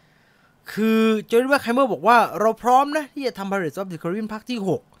คือเจอร์รี่ บัคไฮเมอร์บอกว่าเราพร้อมนะที่จะทำ Pirates of the Caribbean ภาคที่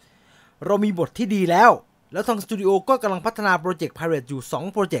6เรามีบทที่ดีแล้วทางสตูดิโอก็กำลังพัฒนาโปรเจกต์ Pirates อยู่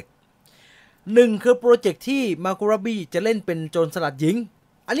2โปรเจกต์1คือโปรเจกต์ที่มาร์โก โรบบี้จะเล่นเป็นโจรสลัดหญิง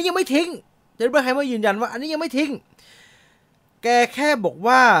อันนี้ยังไม่ทิ้งเจอร์รี่ บัคไฮเมอร์ยืนยันว่าอันนี้ยังไม่ทิ้งแกแค่บอก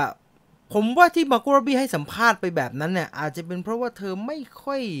ว่าผมว่าที่มาร์โก โรบบี้ให้สัมภาษณ์ไปแบบนั้นเนี่ยอาจจะเป็นเพราะว่าเธอไม่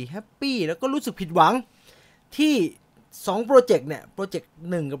ค่อยแฮปปี้แล้วก็รู้สึกผิดหวังที่2โปรเจกต์เนี่ยโปรเจกต์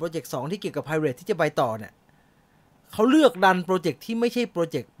1กับโปรเจกต์2ที่เกี่ยวกับ Pirate ที่จะไปต่อเนี่ยเขาเลือกดันโปรเจกต์ที่ไม่ใช่โปร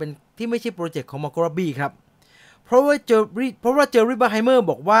เจกต์ของมาร์โก โรบบี้ครับเพราะว่าเจอร์รี่ บัคไฮเมอร์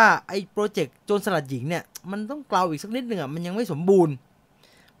บอกว่าไอ้โปรเจกต์โจรสลัดหญิงเนี่ยมันต้องกล่าวอีกสักนิดนึงมันยังไม่สมบูรณ์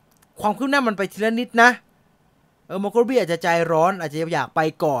ความคืบหน้ามันไปทีละนิดนะมาร์โก โรบบี้อาจจะใจร้อนอาจจะอยากไป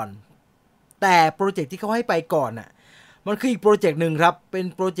ก่อน แต่โปรเจกต์ที่เขาให้ไปก่อนน่ะมันคืออีกโปรเจกต์หนึ่งครับเป็น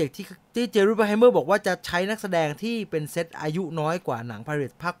โปรเจกต์ที่เจอรี่ ไบรท์ไฮเมอร์บอกว่าจะใช้นักแสดงที่เป็นเซตอายุน้อยกว่าหนัง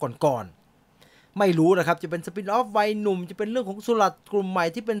Pirates ภาคก่อนๆไม่รู้นะครับจะเป็นสปินออฟวัยหนุ่มจะเป็นเรื่องของสลัดกลุ่มใหม่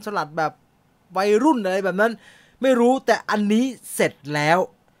ที่เป็นสลัดแบบวัยรุ่นอะไรแบบนั้นไม่รู้แต่อันนี้เสร็จแล้ว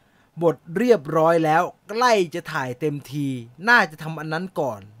บทเรียบร้อยแล้วใกล้จะถ่ายเต็มทีน่าจะทำอันนั้น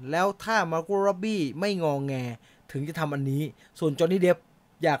ก่อนแล้วถ้ามาร์โก โรบบี้ไม่งอแงถึงจะทำอันนี้ส่วนจอห์นนี่ เดป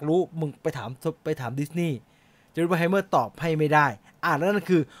อยากรู้มึงไปถามดิสนีย์เจอรี่ ไบรท์ไฮเมอร์ตอบให้ไม่ได้แล้วนั่น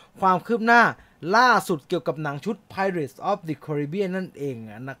คือความคืบหน้าล่าสุดเกี่ยวกับหนังชุด Pirates of the Caribbean นั่นเอง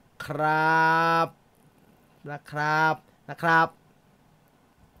นะครับ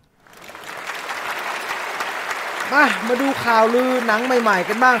มาดูข่าวลือหนังใหม่ๆ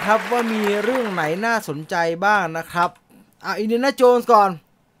กันบ้างครับว่ามีเรื่องไหนน่าสนใจบ้างนะครับอินเดียนาโจนส์ก่อน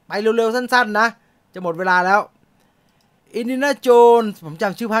ไปเร็วๆสั้นๆนะจะหมดเวลาแล้วอินเดียนาโจนส์ผมจ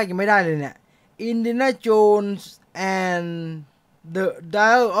ำชื่อภาคยังไม่ได้เลยเนี่ยอินเดียนาโจนส์ and the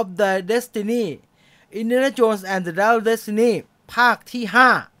Dial of the Destiny อินเดียนาโจนส์ and the Dial of Destiny ภาคที่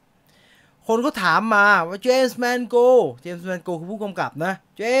5คนก็ถามมาว่าเจมส์แมนโกคือผู้กำกับนะ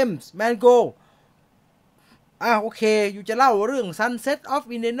เจมส์แมนโกโอเคอยู่จะเล่าเรื่อง Sunset of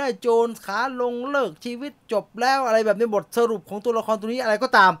Indiana Jones ขาลงเลิกชีวิตจบแล้วอะไรแบบในบทสรุปของตัวละครตัวนี้อะไรก็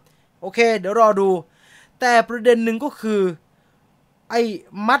ตามโอเคเดี๋ยวรอดูแต่ประเด็นหนึ่งก็คือไอ้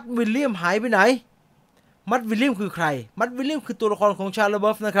มัดวิลเลียมหายไปไหนมัดวิลเลียมคือใครมัดวิลเลียมคือตัวละครของชาร์ลส์ เบิ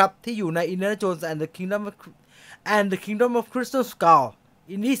ร์ฟนะครับที่อยู่ใน Indiana Jones and the Kingdom of Crystal Skull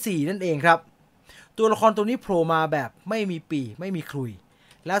อินดี้4นั่นเองครับตัวละครตัวนี้โผล่มาแบบไม่มีปีไม่มีคลุย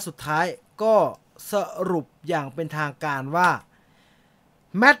และสุดท้ายก็สรุปอย่างเป็นทางการว่า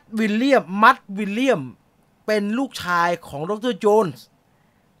มัดวิลเลียมเป็นลูกชายของดร.โจนส์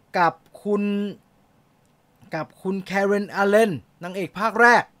กับคุณแคเรน อัลเลนนางเอกภาคแร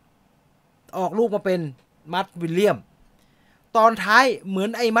กออกลูกมาเป็นมัดวิลเลียมตอนท้ายเหมือน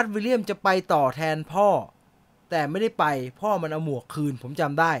ไอ้มัดวิลเลียมจะไปต่อแทนพ่อแต่ไม่ได้ไปพ่อมันเอาหมวกคืนผมจ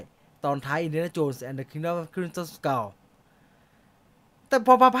ำได้ตอนท้าย Indiana Jones and the Kingdom of Crystal Skull แต่พ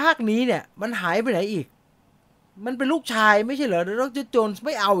อมาภาคนี้เนี่ยมันหายไปไหนอีกมันเป็นลูกชายไม่ใช่เหรอดร.โจนส์ไ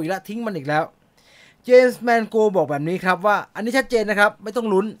ม่เอาอีกแล้วทิ้งมันอีกแล้วเจมส์แมนโกบอกแบบนี้ครับว่าอันนี้ชัดเจนนะครับไม่ต้อง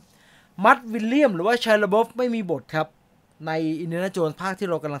ลุ้นมัดวิลเลียมหรือว่าชัยลาบอฟไม่มีบทครับในอินเดียนาโจนส์ภาคที่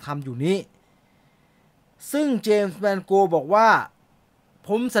เรากำลังทำอยู่นี้ซึ่งเจมส์แมนโกบอกว่าผ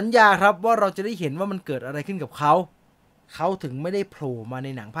มสัญญาครับว่าเราจะได้เห็นว่ามันเกิดอะไรขึ้นกับเขาถึงไม่ได้โผล่มาใน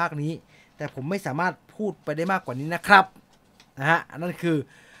หนังภาคนี้แต่ผมไม่สามารถพูดไปได้มากกว่านี้นะครับนั่นคือ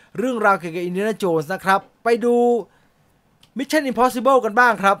เรื่องราวเกี่ยวกับอินเดียนาโจนส์นะครับไปดู Mission Impossible กันบ้า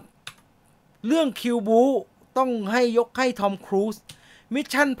งครับเรื่องคิวบูต้องให้ยกให้ทอมครูซมิช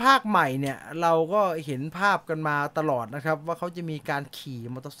ชั่นภาคใหม่เนี่ยเราก็เห็นภาพกันมาตลอดนะครับว่าเขาจะมีการขี่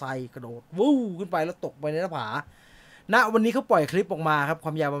มอเตอร์ไซค์กระโดดวู้ขึ้นไปแล้วตกไปในหน้าผาวันนี้เขาปล่อยคลิปออกมาครับคว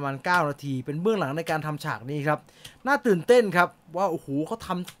ามยาวประมาณ9นาทีเป็นเบื้องหลังในการทำฉากนี้ครับน่าตื่นเต้นครับว่าโอ้โหเขาท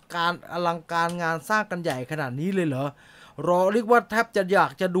ำการอลังการงานสร้างกันใหญ่ขนาดนี้เลยเหรอเรียกว่าแทบจะอยา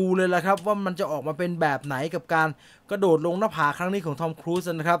กจะดูเลยละครับว่ามันจะออกมาเป็นแบบไหนกับการกระโดดลงหน้าผาครั้งนี้ของทอมครูซ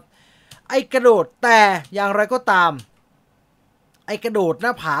นะครับไอ้กระโดดแต่อย่างไรก็ตามไอ้กระโดดหน้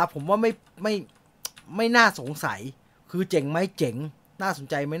าผาผมว่าไม่น่าสงสัยคือเจ๋งไหมเจ๋งน่าสน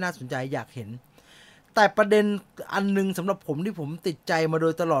ใจไม่น่าสนใจอยากเห็นแต่ประเด็นอันนึงสำหรับผมที่ผมติดใจมาโด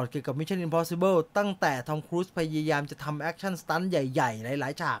ยตลอดเกี่ยวกับ Mission Impossible ตั้งแต่ทอมครูซพยายามจะทำแอคชั่นสตันท์ใหญ่ๆหลา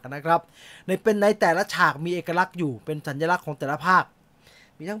ยๆฉากนะครับในแต่ละฉากมีเอกลักษณ์อยู่เป็นสัญลักษณ์ของแต่ละภาค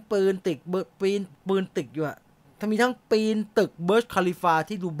มีทั้งปืนตึกอยู่อะถ้ามีทั้งปีนตึกเบิร์จคาลิฟา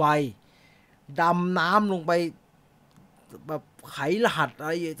ที่ดูไบดำน้ำลงไปแบบไขรหัสอ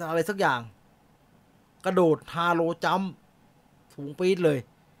ะไรสักอย่างกระโดดฮาโลจัมป์สูงปี๊ดเลย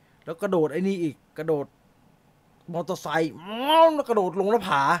แล้วกระโดดไอ้นี่อีกกระโดดมอเตอร์ไซค์แล้วกระโดดลงหน้า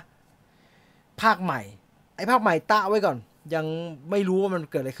ผาภาคใหม่ภาคใหม่ตะไว้ก่อนยังไม่รู้ว่ามัน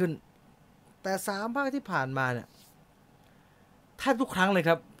เกิดอะไรขึ้นแต่3ภาคที่ผ่านมาเนี่ยแทบทุกครั้งเลยค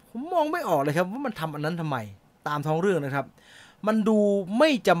รับผมมองไม่ออกเลยครับว่ามันทำอันนั้นทำไมตามท้องเรื่องนะครับมันดูไม่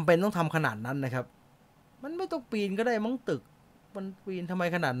จำเป็นต้องทำขนาดนั้นนะครับมันไม่ต้องปีนก็ได้มั้งตึกมันปีนทำไม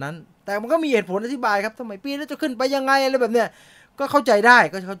ขนาดนั้นแต่มันก็มีเหตุผลอธิบายครับทำไมปีนแล้วจะขึ้นไปยังไงอะไรแบบเนี้ยก็เข้าใจได้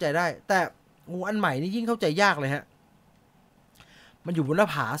แต่อันใหม่นี่ยิ่งเข้าใจยากเลยฮะมันอยู่บนหน้า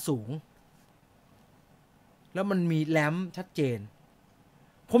ผาสูงแล้วมันมีแรมป์ชัดเจน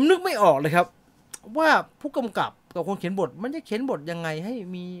ผมนึกไม่ออกเลยครับว่าผู้กำกับกับคนเขียนบทมันจะเขียนบทยังไงให้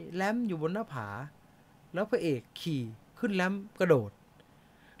มีแรมป์อยู่บนหน้าผาแล้วพระเอกขี่ขึ้นแรมป์กระโดด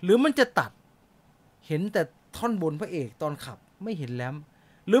หรือมันจะตัดเห็นแต่ท่อนบนพระเอกตอนขับไม่เห็นแรมป์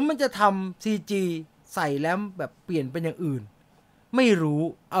หรือมันจะทำ CG ใส่แรมป์แบบเปลี่ยนเป็นอย่างอื่น ไม่รู้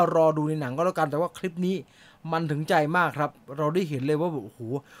เอารอดูในหนังก็แล้วกันแต่ว่าคลิปนี้มันถึงใจมากครับเราได้เห็นเลยว่าโอ้โห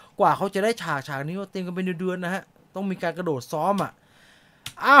กว่าเขาจะได้ฉากนี้เต็มกันเป็นเดือนนะฮะต้องมีการกระโดดซ้อม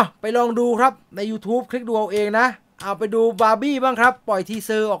ไปลองดูครับใน YouTube คลิกดูเอาเองนะเอาไปดูบาร์บี้บ้างครับปล่อยทีเ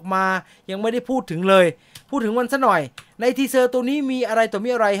ซอร์ออกมายังไม่ได้พูดถึงเลยพูดถึงมันซะหน่อยในทีเซอร์ตัวนี้มีอะไรต่อมี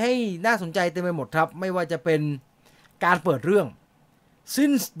อะไรให้น่าสนใจเต็มไปหมดครับไม่ว่าจะเป็นการเปิดเรื่อง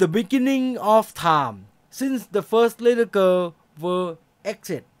Since the beginning of time since the first little girl were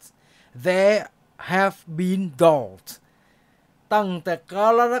exits there have been dolls ตั้งแต่กา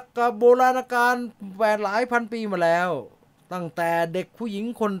ลโบราณกาลหลายพันปีมาแล้วตั้งแต่เด็กผู้หญิง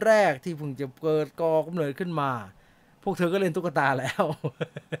คนแรกที่เพิ่งจะเกิดก่อกำเนิดขึ้นมาพวกเธอก็เล่นตุ๊กตาแล้ว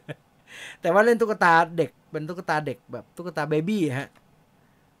แต่ว่าเล่นตุ๊กตาเด็กเป็นตุ๊กตาเด็กแบบตุ๊กตาเบบี้ฮะ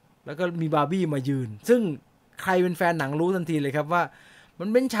แล้วก็มีบาร์บี้มายืนซึ่งใครเป็นแฟนหนังรู้ทันทีเลยครับว่ามัน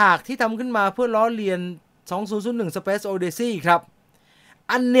เป็นฉากที่ทำขึ้นมาเพื่อล้อเลียน2001 Space Odyssey ครับ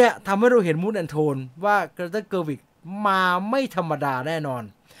อันเนี้ยทำให้เราเห็นมูดแอนโทนว่าเกรเตอร์เกอร์วิกมาไม่ธรรมดาแน่นอน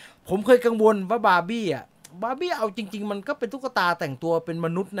ผมเคยกังวลว่าบาร์บี้เอาจริงๆมันก็เป็นตุ๊กตาแต่งตัวเป็นม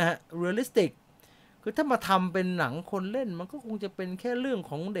นุษย์นะฮะเรียลลิสติกคือถ้ามาทำเป็นหนังคนเล่นมันก็คงจะเป็นแค่เรื่อง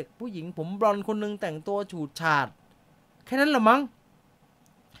ของเด็กผู้หญิงผมบลอนด์คนนึงแต่งตัวฉูดฉาดแค่นั้นละมั้ง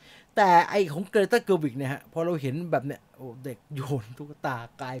แต่ไอของเกรเตอร์เกอร์วิกเนี่ยฮะพอเราเห็นแบบเนี้ยโอ้เด็กโยนตุ๊กตา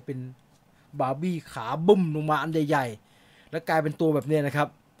กลายเป็นบาร์บี้ขาบึ้มลงมาอันใหญ่ๆแล้วกลายเป็นตัวแบบเนี้ยนะครับ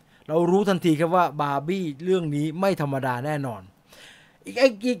เรารู้ทันทีครับว่าบาร์บี้เรื่องนี้ไม่ธรรมดาแน่นอนอี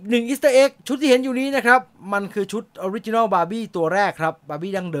กหนึ่งอีสเตอร์เอ็กชุดที่เห็นอยู่นี้นะครับมันคือชุดออริจินอลบาร์บี้ตัวแรกครับบาร์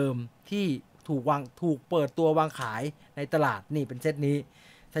บี้ดั้งเดิมที่ถูกเปิดตัววางขายในตลาดนี่เป็นเซตนี้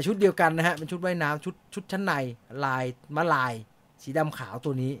ใส่ชุดเดียวกันนะฮะเป็นชุดว่ายน้ำชุดชั้นในลายสีดำขาว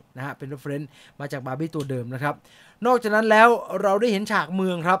ตัวนี้นะฮะเป็น reference มาจากบาร์บี้ตัวเดิมนะครับนอกจากนั้นแล้วเราได้เห็นฉากเมื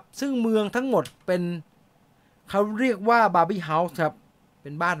องครับซึ่งเมืองทั้งหมดเป็นเขาเรียกว่าบาร์บี้เฮาส์ครับเป็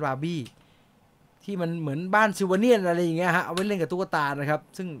นบ้านบาร์บี้ที่มันเหมือนบ้านซิลวาเนียนอะไรอย่างเงี้ยฮะเอาไว้เล่นกับตุ๊กตานะครับ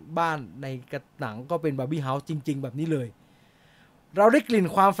ซึ่งบ้านในกระหนังก็เป็นบาร์บี้เฮาส์จริงๆแบบนี้เลยเราได้กลิ่น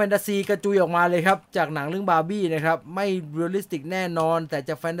ความแฟนตาซีกระจุยออกมาเลยครับจากหนังเรื่องบาร์บี้นะครับไม่เรียลลิสติกแน่นอนแต่จ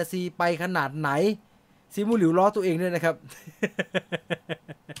ะแฟนตาซีไปขนาดไหนซีมูหลิวล้อตัวเองด้วยนะครับ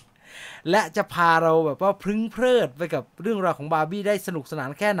และจะพาเราแบบว่าพรึ้งเพลิดไปกับเรื่องราวของบาร์บี้ได้สนุกสนาน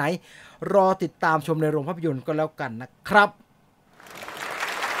แค่ไหนรอติดตามชมในโรงภาพยนตร์ก็แล้วกันนะครับ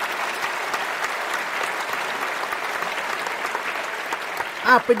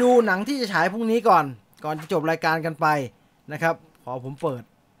ไปดูหนังที่จะฉายพรุ่งนี้ก่อนจะจบรายการกันไปนะครับขอผมเปิด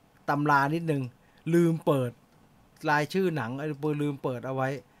ตำรานิดนึงลืมเปิดรายชื่อหนังลืมเปิดเอาไว้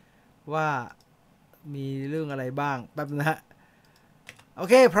ว่ามีเรื่องอะไรบ้างแป๊บนะฮะโอ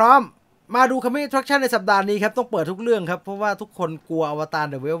เคพร้อมมาดู Coming Attraction ในสัปดาห์นี้ครับต้องเปิดทุกเรื่องครับเพราะว่าทุกคนกลัวอวตาร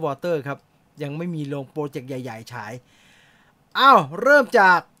The Way of Water ครับยังไม่มีโรงโปรเจกต์ใหญ่ๆฉายเริ่มจ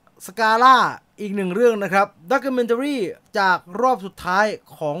ากสกาล่าอีกหนึ่งเรื่องนะครับด็อกิเมนทารีจากรอบสุดท้าย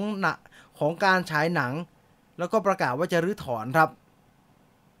ของการฉายหนังแล้วก็ประกาศว่าจะรื้อถอนครับ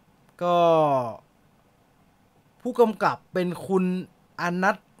ก็ผู้กำกับเป็นคุณอ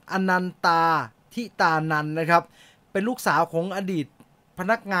นันตาทิตานันนะครับเป็นลูกสาวของอดีตพ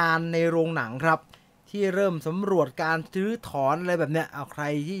นักงานในโรงหนังครับที่เริ่มสำรวจการรื้อถอนอะไรแบบเนี้ยใคร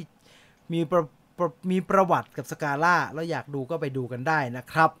ที่มีประวัติกับสกาล่าแล้วอยากดูก็ไปดูกันได้นะ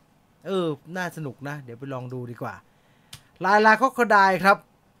ครับน่าสนุกนะเดี๋ยวไปลองดูดีกว่าลายคอกโคไดครับ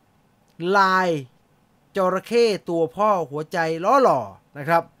ลายจระเข้ตัวพ่อหัวใจล้อหล่อนะ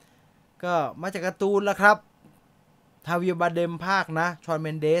ครับก็มาจากการ์ตูนแล้วครับทาเวียบาเดมภาคนะชอนเม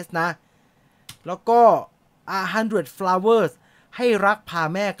นเดสนะแล้วก็ 100 Flowers ให้รักพา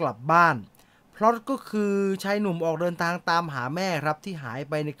แม่กลับบ้านพล็อตก็คือชายหนุ่มออกเดินทางตามหาแม่ครับที่หาย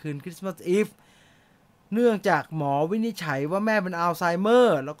ไปในคืนคริสต์มาสอีฟเนื่องจากหมอวินิจฉัยว่าแม่เป็นอัลไซเมอ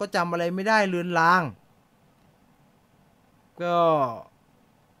ร์แล้วก็จำอะไรไม่ได้เลือนลางก็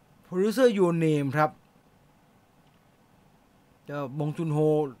โปรดิวเซอร์ยูเนมครับก็บงจุนโฮ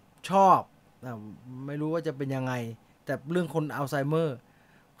ชอบไม่รู้ว่าจะเป็นยังไงแต่เรื่องคนอัลไซเมอร์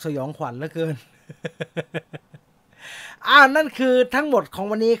สยองขวัญเหลือเกิน นั่นคือทั้งหมดของ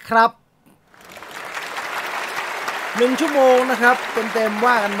วันนี้ครับ1 ชั่วโมงนะครับเต็ม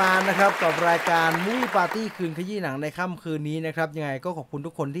ว่ากันมานะครับกับรายการมูวี่ปาร์ตี้คืนขยี้หนังในค่ำคืนนี้นะครับยังไงก็ขอบคุณ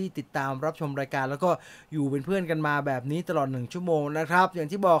ทุกคนที่ติดตามรับชมรายการแล้วก็อยู่เป็นเพื่อนกันมาแบบนี้ตลอด1 ชั่วโมงนะครับอย่าง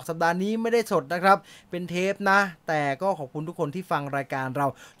ที่บอกสัปดาห์นี้ไม่ได้สดนะครับเป็นเทปนะแต่ก็ขอบคุณทุกคนที่ฟังรายการเรา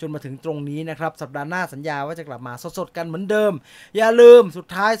จนมาถึงตรงนี้นะครับสัปดาห์หน้าสัญญาว่าจะกลับมาสดๆกันเหมือนเดิมอย่าลืมสุด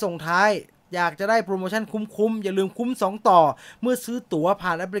ท้ายส่งท้ายอยากจะได้โปรโมชั่นคุ้มๆอย่าลืมคุ้ม2ต่อเมื่อซื้อตั๋วผ่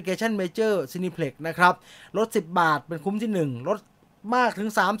านแอปพลิเคชัน Major Cineplex นะครับลด10 บาทเป็นคุ้มที่1ลด มากถึง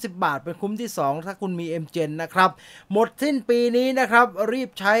30 บาทเป็นคุ้มที่2ถ้าคุณมี MGen นะครับหมดสิ้นปีนี้นะครับรีบ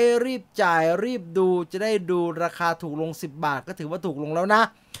ใช้รีบจ่ายรีบดูจะได้ดูราคาถูกลง10 บาทก็ถือว่าถูกลงแล้วนะ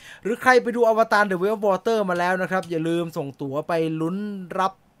หรือใครไปดูอวตาร The Way of Water มาแล้วนะครับอย่าลืมส่งตั๋วไปลุ้นรั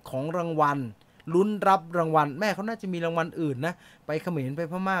บของรางวัลลุ้นรับรางวัลแม่เขาน่าจะมีรางวัลอื่นนะไปเขมรไป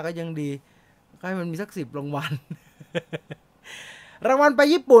พม่าก็ยังดีให้มันมีสัก10 รางวัล รางวัลไป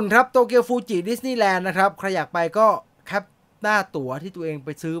ญี่ปุ่นครับโตเกียวฟูจิดิสนีย์แลนด์นะครับใครอยากไปก็แคปหน้าตั๋วที่ตัวเองไป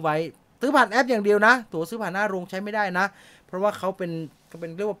ซื้อไว้ซื้อผ่านแอปอย่างเดียวนะตั๋วซื้อผ่านหน้าโรงใช้ไม่ได้นะเพราะว่าเขาเป็น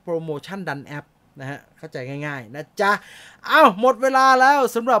เรียกว่าโปรโมชั่นดันแอปนะฮะเข้าใจง่ายๆนะจ๊ะหมดเวลาแล้ว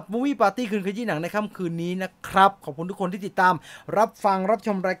สำหรับ Movie Party คืนขยี้หนังในค่ำคืนนี้นะครับขอบคุณทุกคนที่ติดตามรับฟังรับช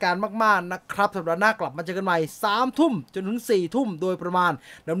มรายการมากๆนะครับสัปดาห์หน้ากลับมาเจอกันใหม่3 ทุ่มจนถึง4 ทุ่มโดยประมาณ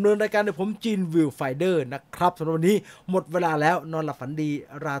ดำเนินรายการโดยผมจีนวิวไฟเดอร์นะครับสำหรับวันนี้หมดเวลาแล้วนอนหลับฝันดี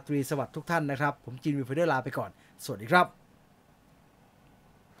ราตรีสวัสดิ์ทุกท่านนะครับผมจีนวิวไฟเดอร์ลาไปก่อนสวัสดีครับ